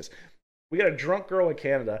justice. We got a drunk girl in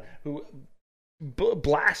Canada who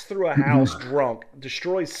blasts through a house drunk,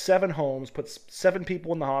 destroys 7 homes, puts 7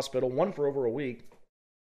 people in the hospital, one for over a week.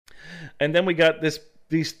 And then we got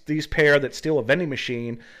these pair that steal a vending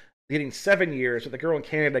machine, getting 7 years, with the girl in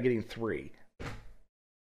Canada getting 3.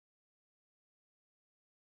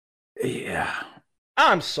 Yeah.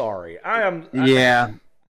 I'm sorry. Yeah.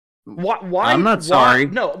 Why? I'm not sorry.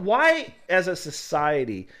 Why, as a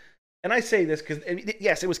society, and I say this because,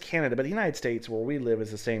 yes, it was Canada, but the United States, where we live,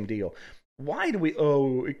 is the same deal. Why do we,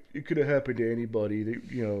 it could have happened to anybody,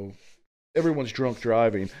 everyone's drunk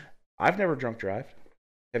driving. I've never drunk drive.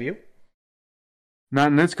 Have you? Not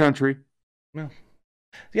in this country. No.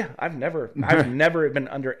 Yeah, I've never been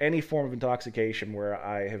under any form of intoxication where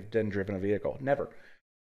I have then driven a vehicle. Never.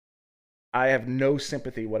 I have no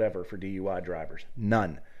sympathy whatever for DUI drivers.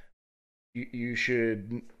 None. You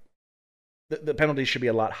should. The penalties should be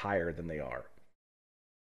a lot higher than they are.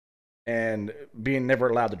 And being never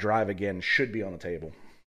allowed to drive again should be on the table.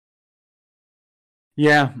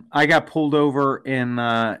 Yeah, I got pulled over in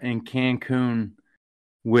Cancun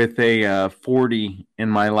with a 40 in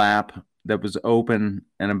my lap that was open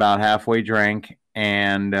and about halfway drank,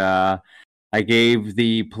 and I gave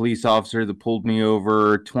the police officer that pulled me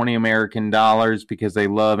over $20 American because they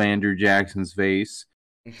love Andrew Jackson's face.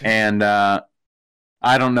 And I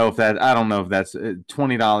don't know if that's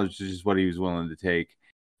 $20 is just what he was willing to take.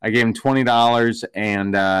 I gave him $20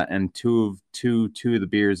 and two of the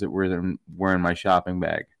beers that were in my shopping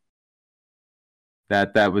bag.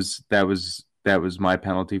 That was my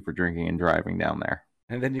penalty for drinking and driving down there.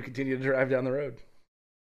 And then you continue to drive down the road.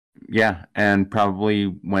 Yeah, and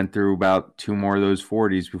probably went through about 2 more of those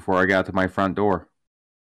 40s before I got to my front door.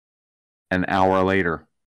 An hour later.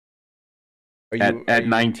 At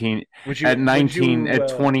 20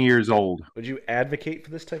 years old. Would you advocate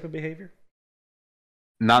for this type of behavior?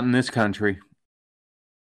 Not in this country.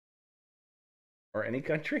 Or any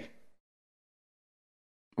country?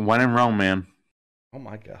 When in Rome, man. Oh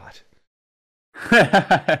my God.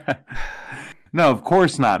 No, of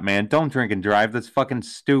course not, man. Don't drink and drive. That's fucking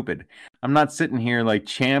stupid. I'm not sitting here like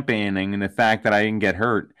championing the fact that I didn't get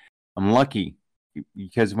hurt. I'm lucky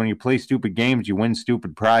because when you play stupid games, you win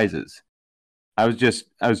stupid prizes. I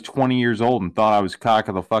was 20 years old and thought I was cock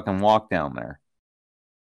of the fucking walk down there,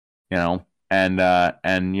 you know?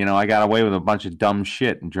 And you know, I got away with a bunch of dumb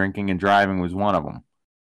shit, and drinking and driving was one of them.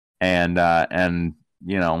 And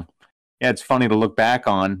you know, yeah, it's funny to look back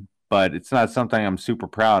on, but it's not something I'm super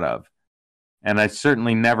proud of. And I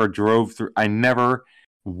certainly never drove through. I never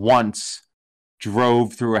once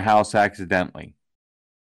drove through a house accidentally.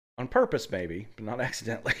 On purpose, maybe, but not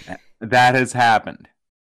accidentally. That has happened.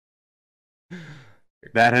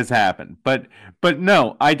 That has happened. But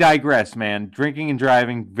no, I digress, man. Drinking and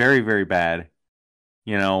driving, very, very bad.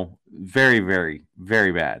 You know, very, very,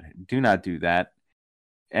 very bad. Do not do that.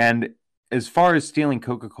 And as far as stealing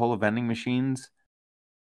Coca-Cola vending machines,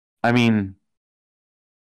 I mean,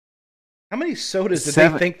 how many sodas did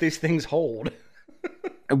they think these things hold?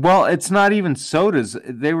 Well, it's not even sodas.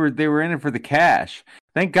 They were in it for the cash.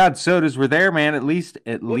 Thank God sodas were there, man. At least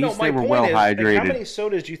they were well hydrated. How many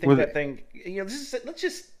sodas do you think that thing? You know, let's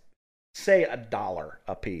just say $1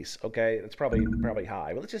 a piece. Okay, it's probably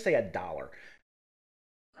high, but let's just say $1.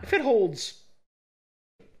 If it holds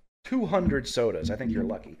 200 sodas, I think you're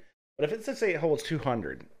lucky. But if let's say it holds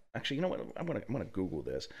 200, actually, you know what? I'm gonna Google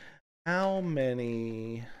this. How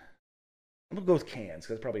many? I'm gonna go with cans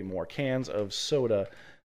because probably more cans of soda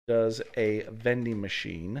does a vending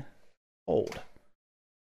machine hold?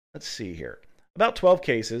 Let's see here. About 12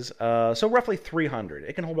 cases, so roughly 300.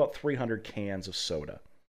 It can hold about 300 cans of soda.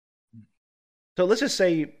 So let's just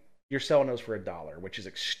say you're selling those for $1, which is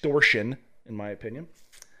extortion, in my opinion.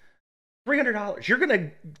 $300. You're going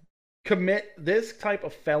to commit this type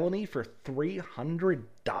of felony for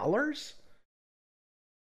 $300?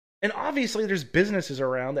 And obviously there's businesses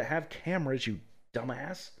around that have cameras, you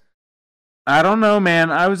dumbass. I don't know,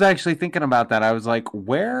 man. I was actually thinking about that. I was like,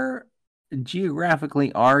 where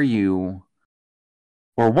geographically are you?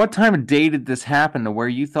 Or what time of day did this happen to where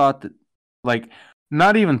you thought that, like,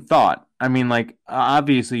 not even thought. I mean, like,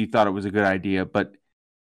 obviously you thought it was a good idea, but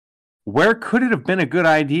where could it have been a good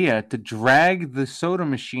idea to drag the soda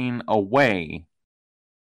machine away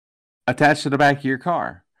attached to the back of your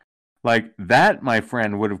car? Like, that, my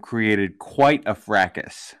friend, would have created quite a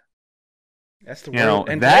fracas. That's the word.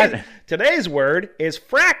 And today's word is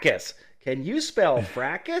fracas. Can you spell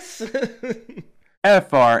fracas?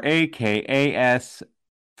 Frakas.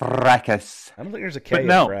 Fracas. I don't think there's a K in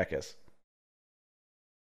fracas.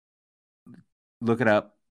 Look it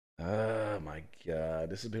up. Oh my God.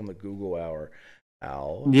 This has been the Google hour.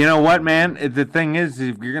 Ow. You know what, man? The thing is,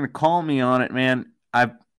 if you're gonna call me on it, man,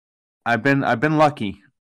 I've been lucky.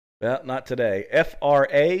 Well, not today.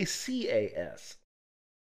 FRACAS.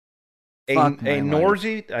 A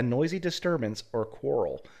noisy disturbance or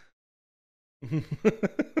quarrel.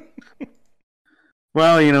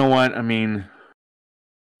 Well, you know what? I mean,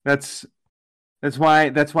 that's why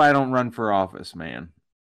I don't run for office, man.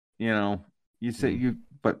 You know, you say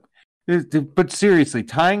but seriously,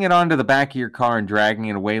 tying it onto the back of your car and dragging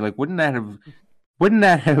it away, like, wouldn't that have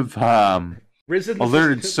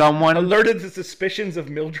alerted someone? Alerted the suspicions of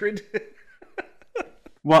Mildred?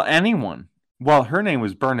 Well, anyone. Well, her name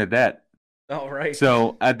was Bernadette. Oh, right.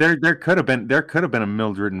 So there could have been a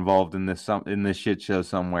Mildred involved in this shit show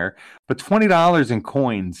somewhere. But $20 in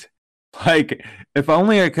coins, like, if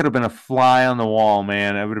only I could have been a fly on the wall,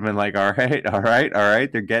 man. I would have been like, all right.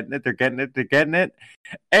 They're getting it.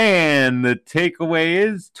 And the takeaway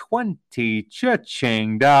is $20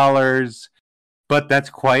 cha-ching dollars. But that's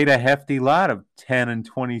quite a hefty lot of 10 and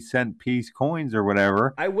 20 cent piece coins or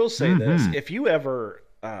whatever. I will say this: if you ever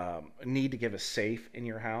need to give a safe in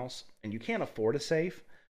your house and you can't afford a safe,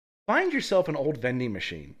 find yourself an old vending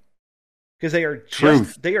machine, because they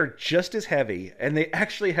are just as heavy, and they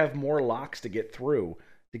actually have more locks to get through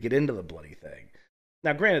to get into the bloody thing.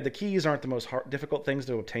 Now, granted, the keys aren't the most difficult things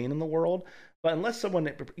to obtain in the world, but unless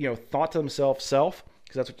someone thought to themselves,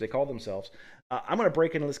 because that's what they call themselves, I'm going to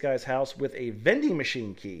break into this guy's house with a vending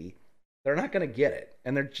machine key, they're not going to get it,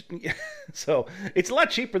 and so it's a lot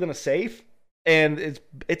cheaper than a safe. And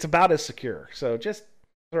it's about as secure. So just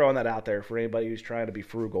throwing that out there for anybody who's trying to be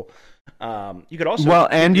frugal. You could also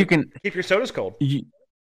keep your sodas cold.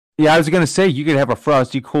 Yeah, I was going to say, you could have a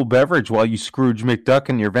frosty cool beverage while you Scrooge McDuck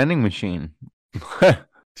in your vending machine.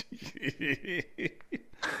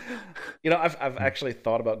 You know, I've actually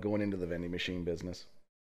thought about going into the vending machine business.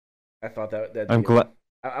 I thought that I'm glad.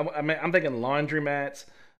 I'm thinking laundromats.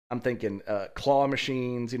 I'm thinking claw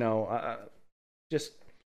machines. You know, just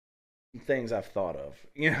things I've thought of.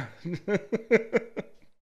 Yeah.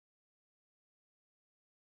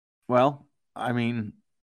 Well, I mean,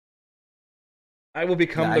 I will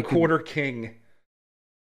become the quarter king.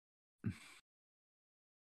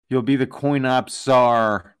 You'll be the coin op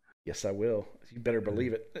czar. Yes, I will. You better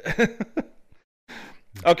believe it.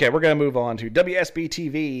 Okay, we're going to move on to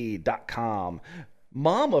WSBTV.com.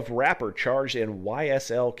 Mom of rapper charged in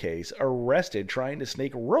YSL case arrested trying to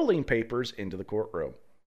sneak rolling papers into the courtroom.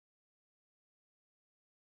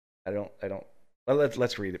 Well,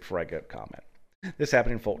 let's read it before I go comment. This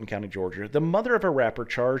happened in Fulton County, Georgia. The mother of a rapper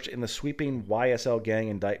charged in the sweeping YSL gang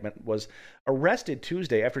indictment was arrested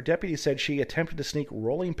Tuesday after deputies said she attempted to sneak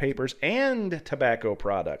rolling papers and tobacco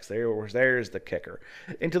products. There's the kicker.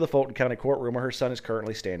 Into the Fulton County courtroom where her son is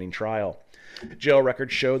currently standing trial. Jail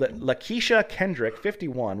records show that Lakeisha Kendrick,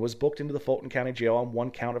 51, was booked into the Fulton County Jail on one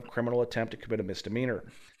count of criminal attempt to commit a misdemeanor.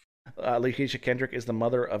 Lakeisha Kendrick is the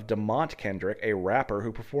mother of Demont Kendrick, a rapper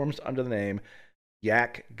who performs under the name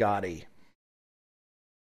Yak Gotti.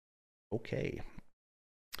 Okay.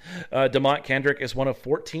 Demont Kendrick is one of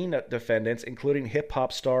 14 defendants, including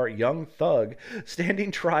hip-hop star Young Thug,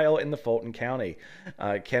 standing trial in the Fulton County.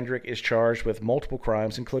 Kendrick is charged with multiple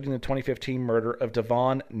crimes, including the 2015 murder of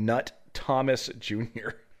Devon Nutt Thomas Jr.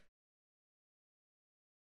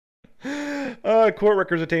 Court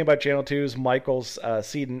records obtained by Channel 2's Michael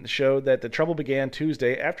Seaton showed that the trouble began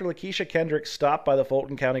Tuesday after Lakeisha Kendrick stopped by the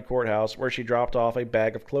Fulton County Courthouse where she dropped off a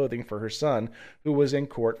bag of clothing for her son, who was in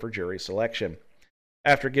court for jury selection.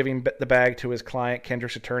 After giving the bag to his client,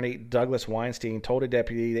 Kendrick's attorney, Douglas Weinstein, told a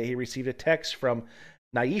deputy that he received a text from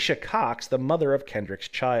Naisha Cox, the mother of Kendrick's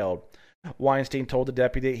child. Weinstein told the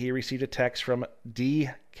deputy that he received a text from D.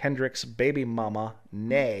 Kendrick's baby mama,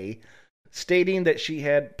 Nay, stating that she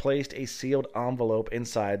had placed a sealed envelope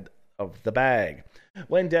inside of the bag.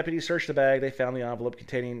 When deputies searched the bag, they found the envelope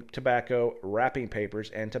containing tobacco, wrapping papers,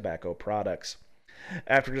 and tobacco products.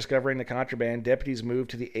 After discovering the contraband, deputies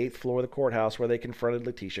moved to the 8th floor of the courthouse where they confronted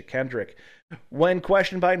Lakeisha Kendrick. When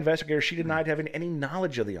questioned by investigators, she denied having any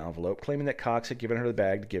knowledge of the envelope, claiming that Cox had given her the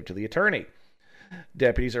bag to give to the attorney.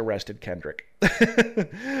 Deputies arrested Kendrick.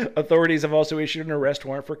 Authorities have also issued an arrest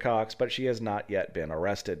warrant for Cox, but she has not yet been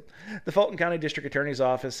arrested. The Fulton County District Attorney's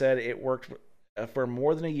Office said it worked for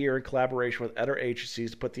more than a year in collaboration with other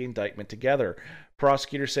agencies to put the indictment together.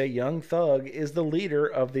 Prosecutors say Young Thug is the leader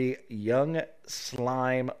of the Young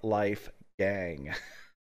Slime Life Gang,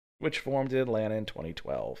 which formed in Atlanta in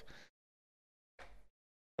 2012.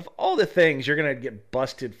 Of all the things you're going to get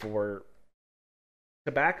busted for,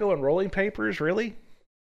 tobacco and rolling papers, really?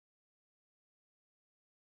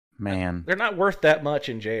 Man. They're not worth that much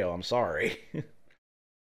in jail, I'm sorry.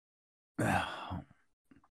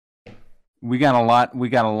 We got a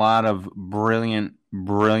lot of brilliant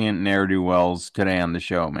ne'er-do-wells today on the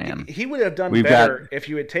show, man. He would have done better if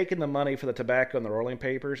you had taken the money for the tobacco and the rolling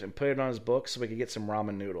papers and put it on his books so we could get some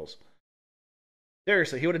ramen noodles.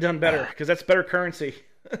 Seriously, he would have done better because that's better currency,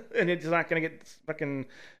 and it's not going to get fucking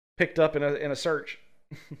picked up in a search.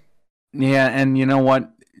 Yeah, and you know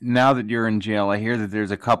what? Now that you're in jail, I hear that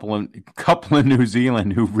there's a couple in New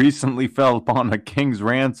Zealand who recently fell upon a king's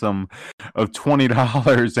ransom of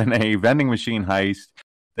 $20 in a vending machine heist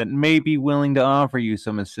that may be willing to offer you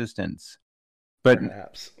some assistance. But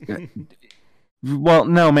perhaps. Well,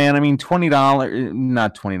 no, man. I mean, $20,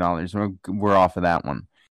 not $20. We're off of that one.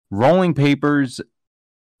 Rolling papers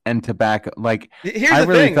and tobacco. Like, I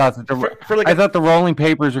really thought that I thought the rolling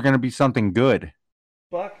papers were going to be something good.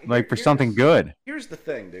 Buck, something good. Here's the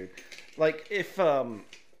thing, dude. Like, if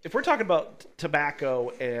we're talking about tobacco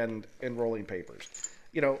and rolling papers,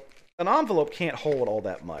 you know, an envelope can't hold all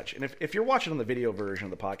that much. And if you're watching on the video version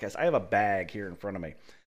of the podcast, I have a bag here in front of me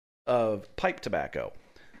of pipe tobacco.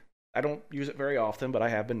 I don't use it very often, but I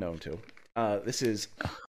have been known to. This is,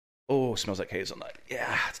 smells like hazelnut.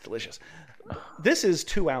 Yeah, it's delicious. This is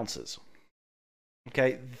 2 ounces.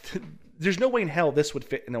 Okay, there's no way in hell this would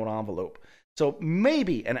fit in an envelope. So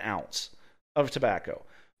maybe an ounce of tobacco.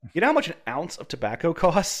 You know how much an ounce of tobacco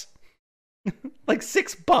costs? Like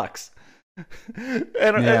 $6.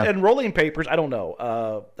 And rolling papers, I don't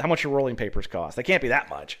know how much your rolling papers cost. They can't be that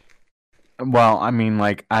much. Well, I mean,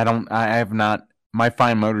 like, I have not, my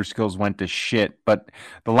fine motor skills went to shit, but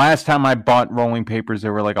the last time I bought rolling papers, they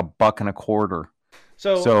were like $1.25.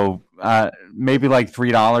 So maybe like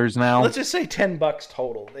 $3 now. Let's just say $10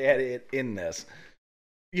 total. They had it in this.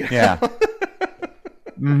 Yeah.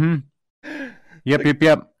 Mm-hmm.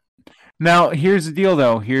 Yep. Now, here's the deal,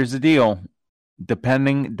 though.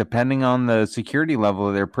 Depending on the security level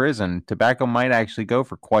of their prison, tobacco might actually go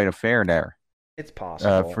for quite a fare there. It's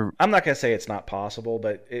possible. I'm not going to say it's not possible,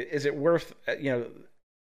 but is it worth?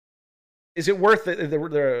 Is it worth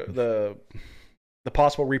the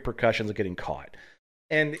possible repercussions of getting caught?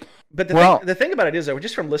 And but Well, the thing about it is, though,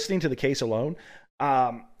 just from listening to the case alone,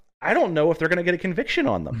 I don't know if they're going to get a conviction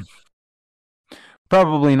on them.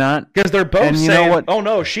 probably not. Because they're both And you know saying, what? "Oh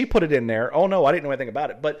no, she put it in there. Oh no, I didn't know anything about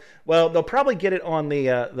it." But well, they'll probably get it on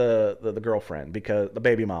the girlfriend, because the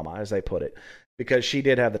baby mama, as they put it, because she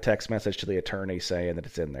did have the text message to the attorney saying that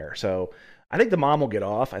it's in there. So I think the mom will get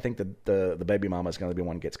off. I think the baby mama is going to be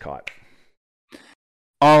one that gets caught.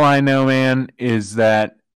 All I know, man, is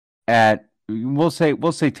that at we'll say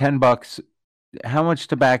 $10. How much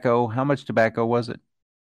tobacco? How much tobacco was it?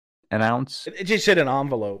 An ounce? It just said an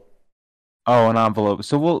envelope. Oh, an envelope.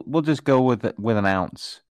 So we'll just go with an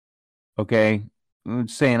ounce. Okay,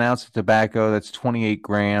 let's say an ounce of tobacco. That's 28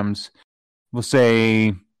 grams. We'll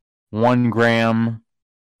say 1 gram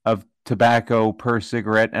of tobacco per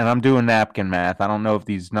cigarette, and I'm doing napkin math. I don't know if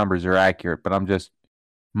these numbers are accurate, but I'm just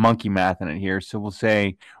monkey mathing it here. So we'll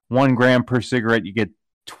say 1 gram per cigarette. You get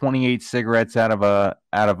 28 cigarettes out of an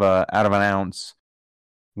ounce,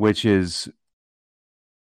 which is,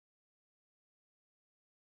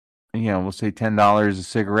 we'll say $10 a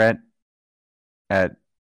cigarette at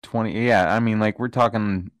 20. Yeah, I mean, like we're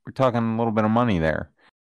talking a little bit of money there.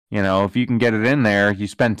 If you can get it in there, you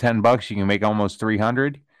spend $10, you can make almost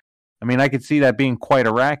 300. I mean, I could see that being quite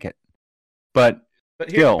a racket. But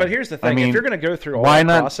still, but here's the thing: if you're going to go through all why that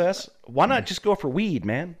not, process, why not just go for weed,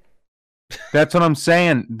 man? That's what I'm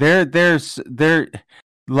saying. There's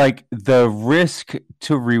like the risk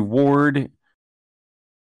to reward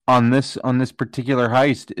on this particular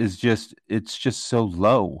heist is just so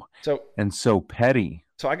low, and so petty.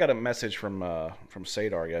 So I got a message from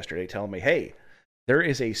Sadar yesterday telling me, "Hey, there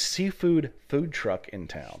is a seafood food truck in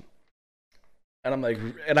town," and I'm like,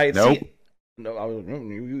 and I nope. No, I was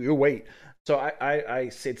you wait. So I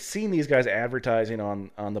had seen these guys advertising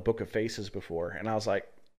on the Book of Faces before, and I was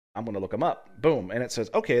like, I'm going to look them up. Boom, and it says,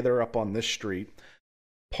 okay, they're up on this street,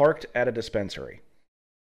 parked at a dispensary.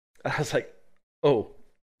 I was like, oh,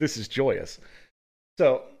 this is joyous.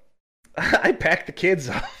 So I packed the kids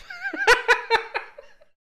up.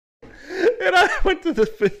 And I went to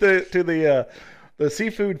the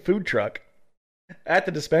seafood food truck at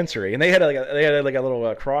the dispensary, and they had a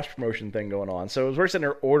little cross promotion thing going on. So we're sitting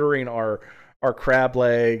there ordering our crab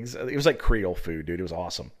legs. It was like Creole food, dude. It was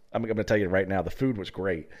awesome. I'm going to tell you right now, the food was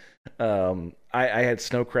great. I had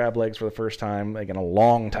snow crab legs for the first time, like in a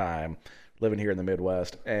long time, living here in the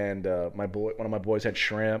Midwest. And one of my boys had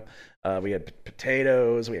shrimp. We had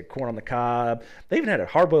potatoes. We had corn on the cob. They even had a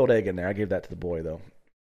hard-boiled egg in there. I gave that to the boy, though.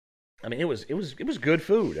 I mean, it was good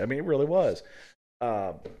food. I mean, it really was.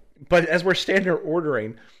 But as we're standing there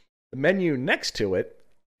ordering, the menu next to it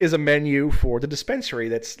is a menu for the dispensary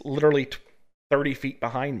that's literally 30 feet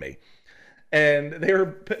behind me. And they were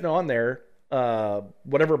putting on there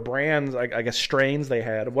whatever brands, I guess strains they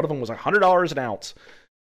had. One of them was $100 an ounce.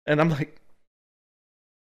 And I'm like,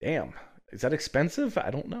 damn, is that expensive?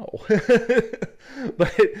 I don't know.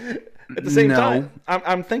 But at the same time,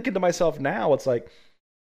 I'm thinking to myself now, it's like,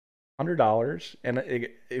 $100,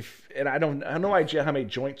 and I don't have no idea how many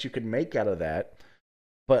joints you could make out of that,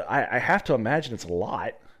 but I have to imagine it's a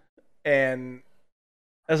lot. And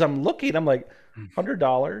as I'm looking, I'm like,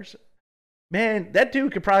 $100, man, that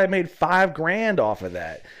dude could probably have made $5,000 off of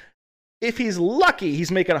that. If he's lucky, he's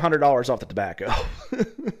making $100 off the tobacco.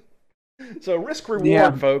 So risk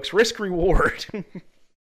reward, folks, risk reward.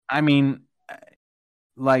 I mean,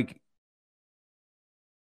 like.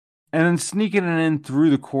 And then sneaking it in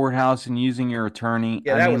through the courthouse and using your attorney.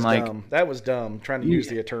 Yeah, that was dumb. That was dumb, trying to use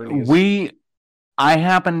the attorney. I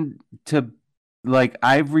happen to,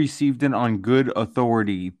 I've received it on good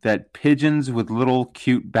authority that pigeons with little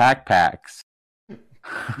cute backpacks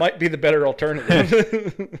might be the better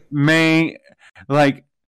alternative. May,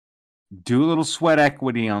 do a little sweat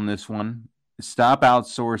equity on this one. Stop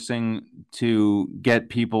outsourcing to get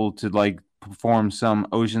people to, perform some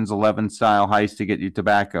Ocean's 11 style heist to get you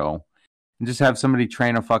tobacco, and just have somebody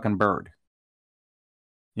train a fucking bird.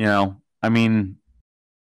 I mean,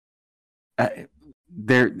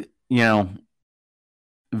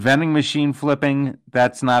 vending machine flipping,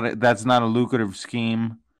 that's not a lucrative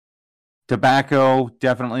scheme. Tobacco,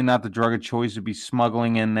 definitely not the drug of choice to be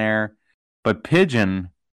smuggling in there. But pigeon,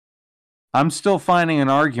 I'm still finding an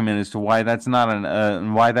argument as to why that's not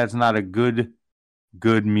a good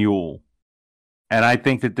mule. And I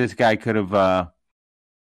think that this guy could have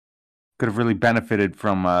really benefited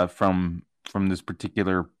from this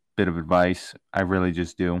particular bit of advice. I really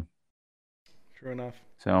just do. True enough.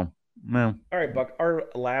 So, no. All right, Buck. Our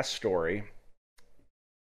last story.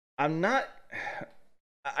 I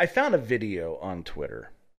found a video on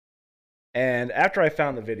Twitter, and after I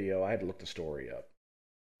found the video, I had to look the story up.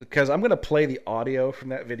 because I'm going to play the audio from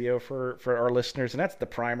that video for our listeners, and that's the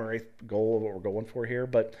primary goal of what we're going for here.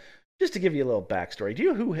 But just to give you a little backstory,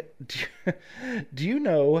 do you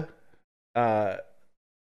know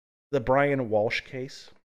the Brian Walshe case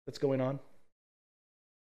that's going on?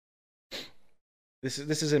 This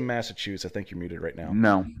is in Massachusetts. I think you're muted right now.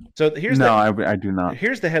 No. So I do not.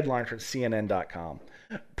 Here's the headline from CNN.com.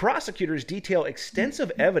 Prosecutors detail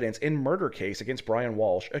extensive evidence in murder case against Brian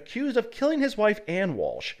Walshe, accused of killing his wife Ann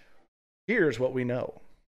Walshe. Here's what we know.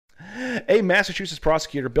 A Massachusetts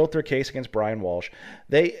prosecutor built their case against Brian Walshe.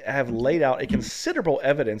 They have laid out a considerable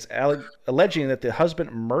evidence alleging that the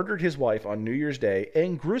husband murdered his wife on New Year's Day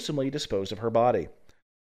and gruesomely disposed of her body.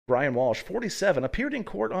 Brian Walshe, 47, appeared in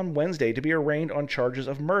court on Wednesday to be arraigned on charges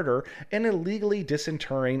of murder and illegally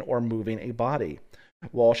disinterring or moving a body.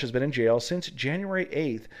 Walshe has been in jail since January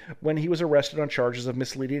 8th, when he was arrested on charges of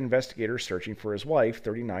misleading investigators searching for his wife,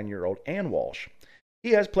 39-year-old Ann Walshe. He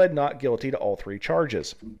has pled not guilty to all three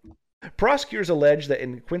charges. Prosecutors allege that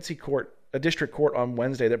in Quincy District Court on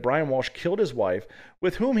Wednesday that Brian Walshe killed his wife,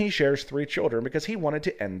 with whom he shares 3 children, because he wanted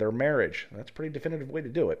to end their marriage. That's a pretty definitive way to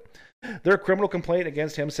do it. Their criminal complaint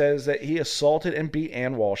against him says that he assaulted and beat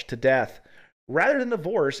Ann Walshe to death. Rather than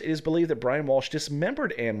divorce, it is believed that Brian Walshe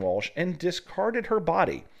dismembered Ann Walshe and discarded her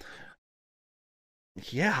body.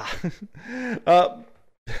 Yeah.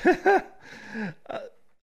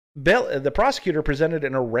 The prosecutor presented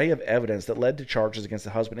an array of evidence that led to charges against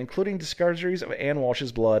the husband, including discoveries of Ann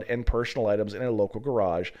Walsh's blood and personal items in a local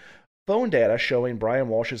garage, phone data showing Brian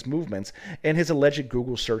Walsh's movements, and his alleged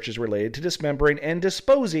Google searches related to dismembering and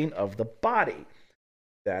disposing of the body.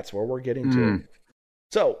 That's where we're getting to.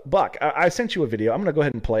 So, Buck, I sent you a video. I'm going to go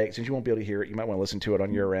ahead and play it. Since you won't be able to hear it, you might want to listen to it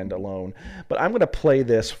on your end alone. But I'm going to play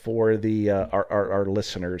this for the our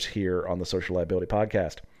listeners here on the Social Liability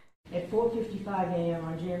Podcast. At 4:55 a.m.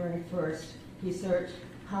 on January 1st, he searched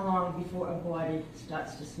how long before a body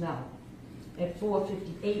starts to smell. At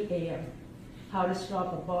 4:58 a.m., how to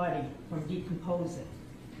stop a body from decomposing.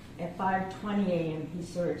 At 5:20 a.m., he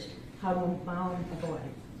searched how to embalm a body.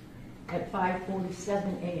 At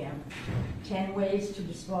 5:47 a.m., 10 ways to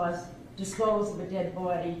dispose of a dead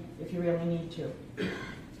body if you really need to.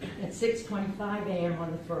 At 6:25 a.m.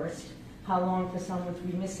 on the 1st, how long for someone to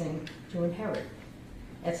be missing to inherit.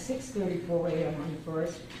 At 6:34 a.m. on the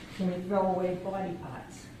 1st, can you throw away body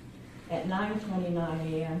parts? At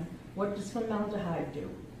 9:29 a.m., what does formaldehyde do?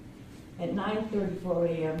 At 9:34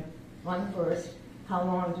 a.m. on the 1st, how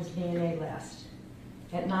long does DNA last?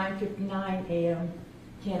 At 9:59 a.m.,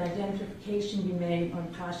 can identification be made on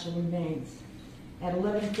partial remains? At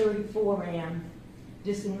 11:34 a.m.,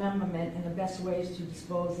 dismemberment and the best ways to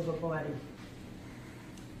dispose of a body.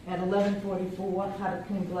 At 11:44, how to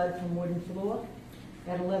clean blood from wooden floor.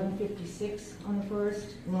 At 11:56 on the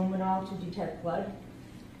 1st, luminol to detect blood.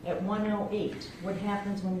 At 1:08, what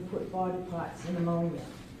happens when you put body parts in ammonia?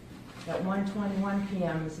 At 1:21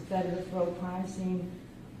 p.m., is it better to throw crime scene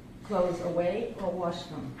clothes away or wash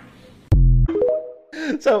them?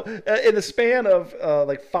 So, in the span of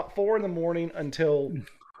 4 in the morning until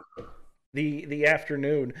the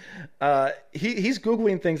afternoon, he's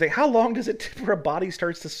Googling things like, how long does it take for a body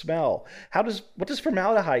starts to smell? What does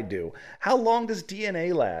formaldehyde do? How long does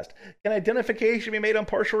DNA last? Can identification be made on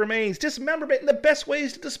partial remains? Dismemberment and the best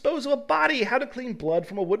ways to dispose of a body? How to clean blood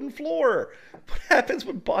from a wooden floor? What happens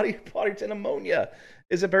when bodies in ammonia?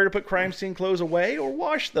 Is it better to put crime scene clothes away or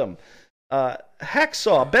wash them?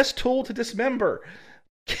 Hacksaw, best tool to dismember.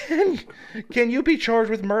 Can you be charged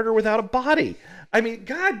with murder without a body? I mean,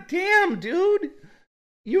 goddamn, dude.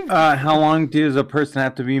 How long does a person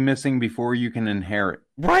have to be missing before you can inherit?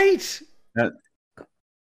 Right.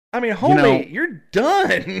 I mean, homie, you're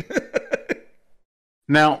done.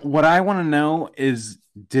 Now, what I want to know is,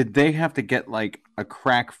 did they have to get like a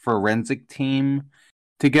crack forensic team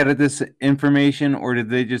to get at this information, or did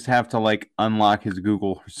they just have to like unlock his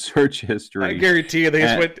Google search history? I guarantee you they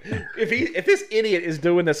just went. If this idiot is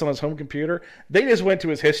doing this on his home computer, they just went to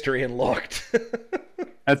his history and looked.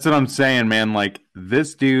 That's what I'm saying, man. Like,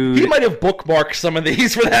 this dude, he might have bookmarked some of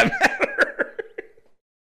these for that matter.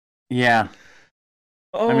 Yeah.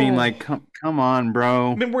 Oh. I mean, like, come on,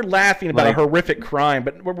 bro. I mean, we're laughing about a horrific crime,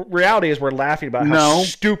 but reality is we're laughing about how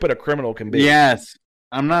stupid a criminal can be. Yes.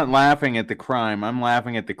 I'm not laughing at the crime. I'm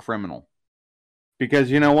laughing at the criminal.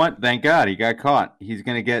 Because you know what? Thank God he got caught. He's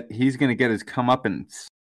gonna get his comeuppance.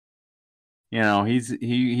 You know,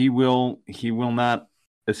 he will not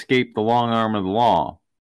escape the long arm of the law.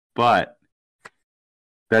 But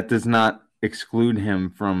that does not exclude him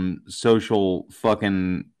from social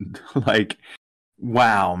fucking, like,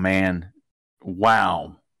 wow, man.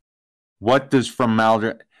 Wow. What does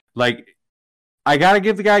formaldehyde, like, I got to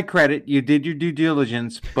give the guy credit. You did your due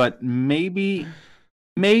diligence, but maybe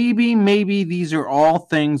these are all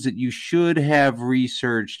things that you should have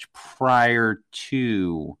researched prior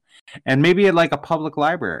to. And maybe at like a public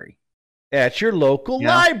library. At your local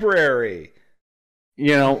library.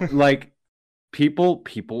 Like people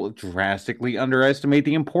drastically underestimate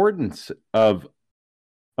the importance of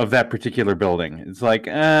that particular building. It's like,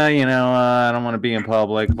 I don't want to be in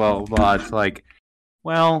public, blah, blah, blah. It's like,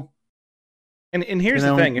 well... And here's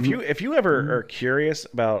the thing: if you ever are curious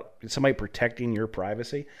about somebody protecting your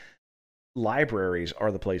privacy, libraries are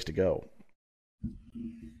the place to go.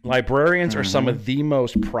 Librarians are some of the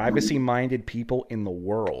most privacy-minded people in the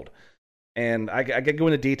world, and I could go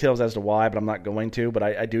into details as to why, but I'm not going to. But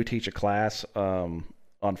I do teach a class on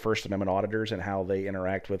First Amendment auditors and how they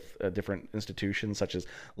interact with different institutions such as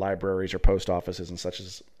libraries or post offices and such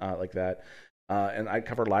as like that. And I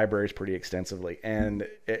cover libraries pretty extensively. And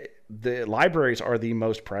the libraries are the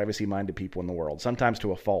most privacy-minded people in the world, sometimes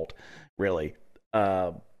to a fault, really.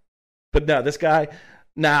 But no, this guy,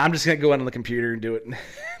 I'm just going to go on the computer and do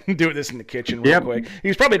it this in the kitchen real quick.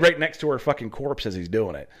 He's probably right next to her fucking corpse as he's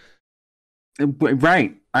doing it.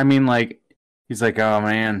 Right. I mean, like, he's like, oh,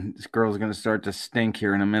 man, this girl's going to start to stink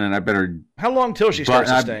here in a minute. I better... How long till she starts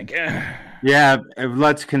to stink? Yeah,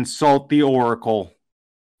 let's consult the Oracle.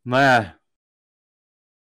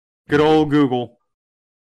 Good old Google.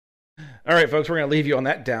 All right, folks, we're going to leave you on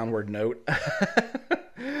that downward note.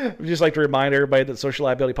 We'd just like to remind everybody that the Social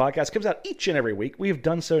Liability Podcast comes out each and every week. We have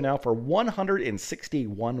done so now for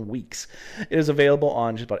 161 weeks. It is available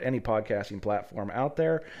on just about any podcasting platform out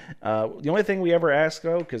there. The only thing we ever ask,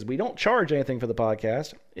 though, because we don't charge anything for the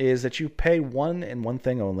podcast, is that you pay one and one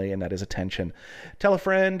thing only, and that is attention. Tell a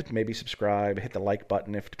friend, maybe subscribe, hit the like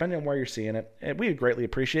button, depending on where you're seeing it. And we would greatly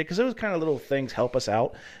appreciate it, because those kind of little things help us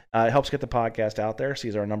out. It helps get the podcast out there,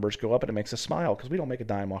 sees our numbers go up, and it makes us smile, because we don't make a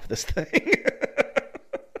dime off this thing.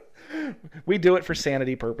 We do it for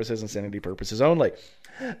sanity purposes and sanity purposes only.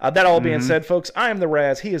 That all being said, folks, I am the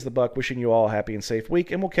Raz. He is the Buck, wishing you all a happy and safe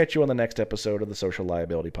week, and we'll catch you on the next episode of the Social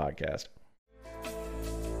Liability Podcast.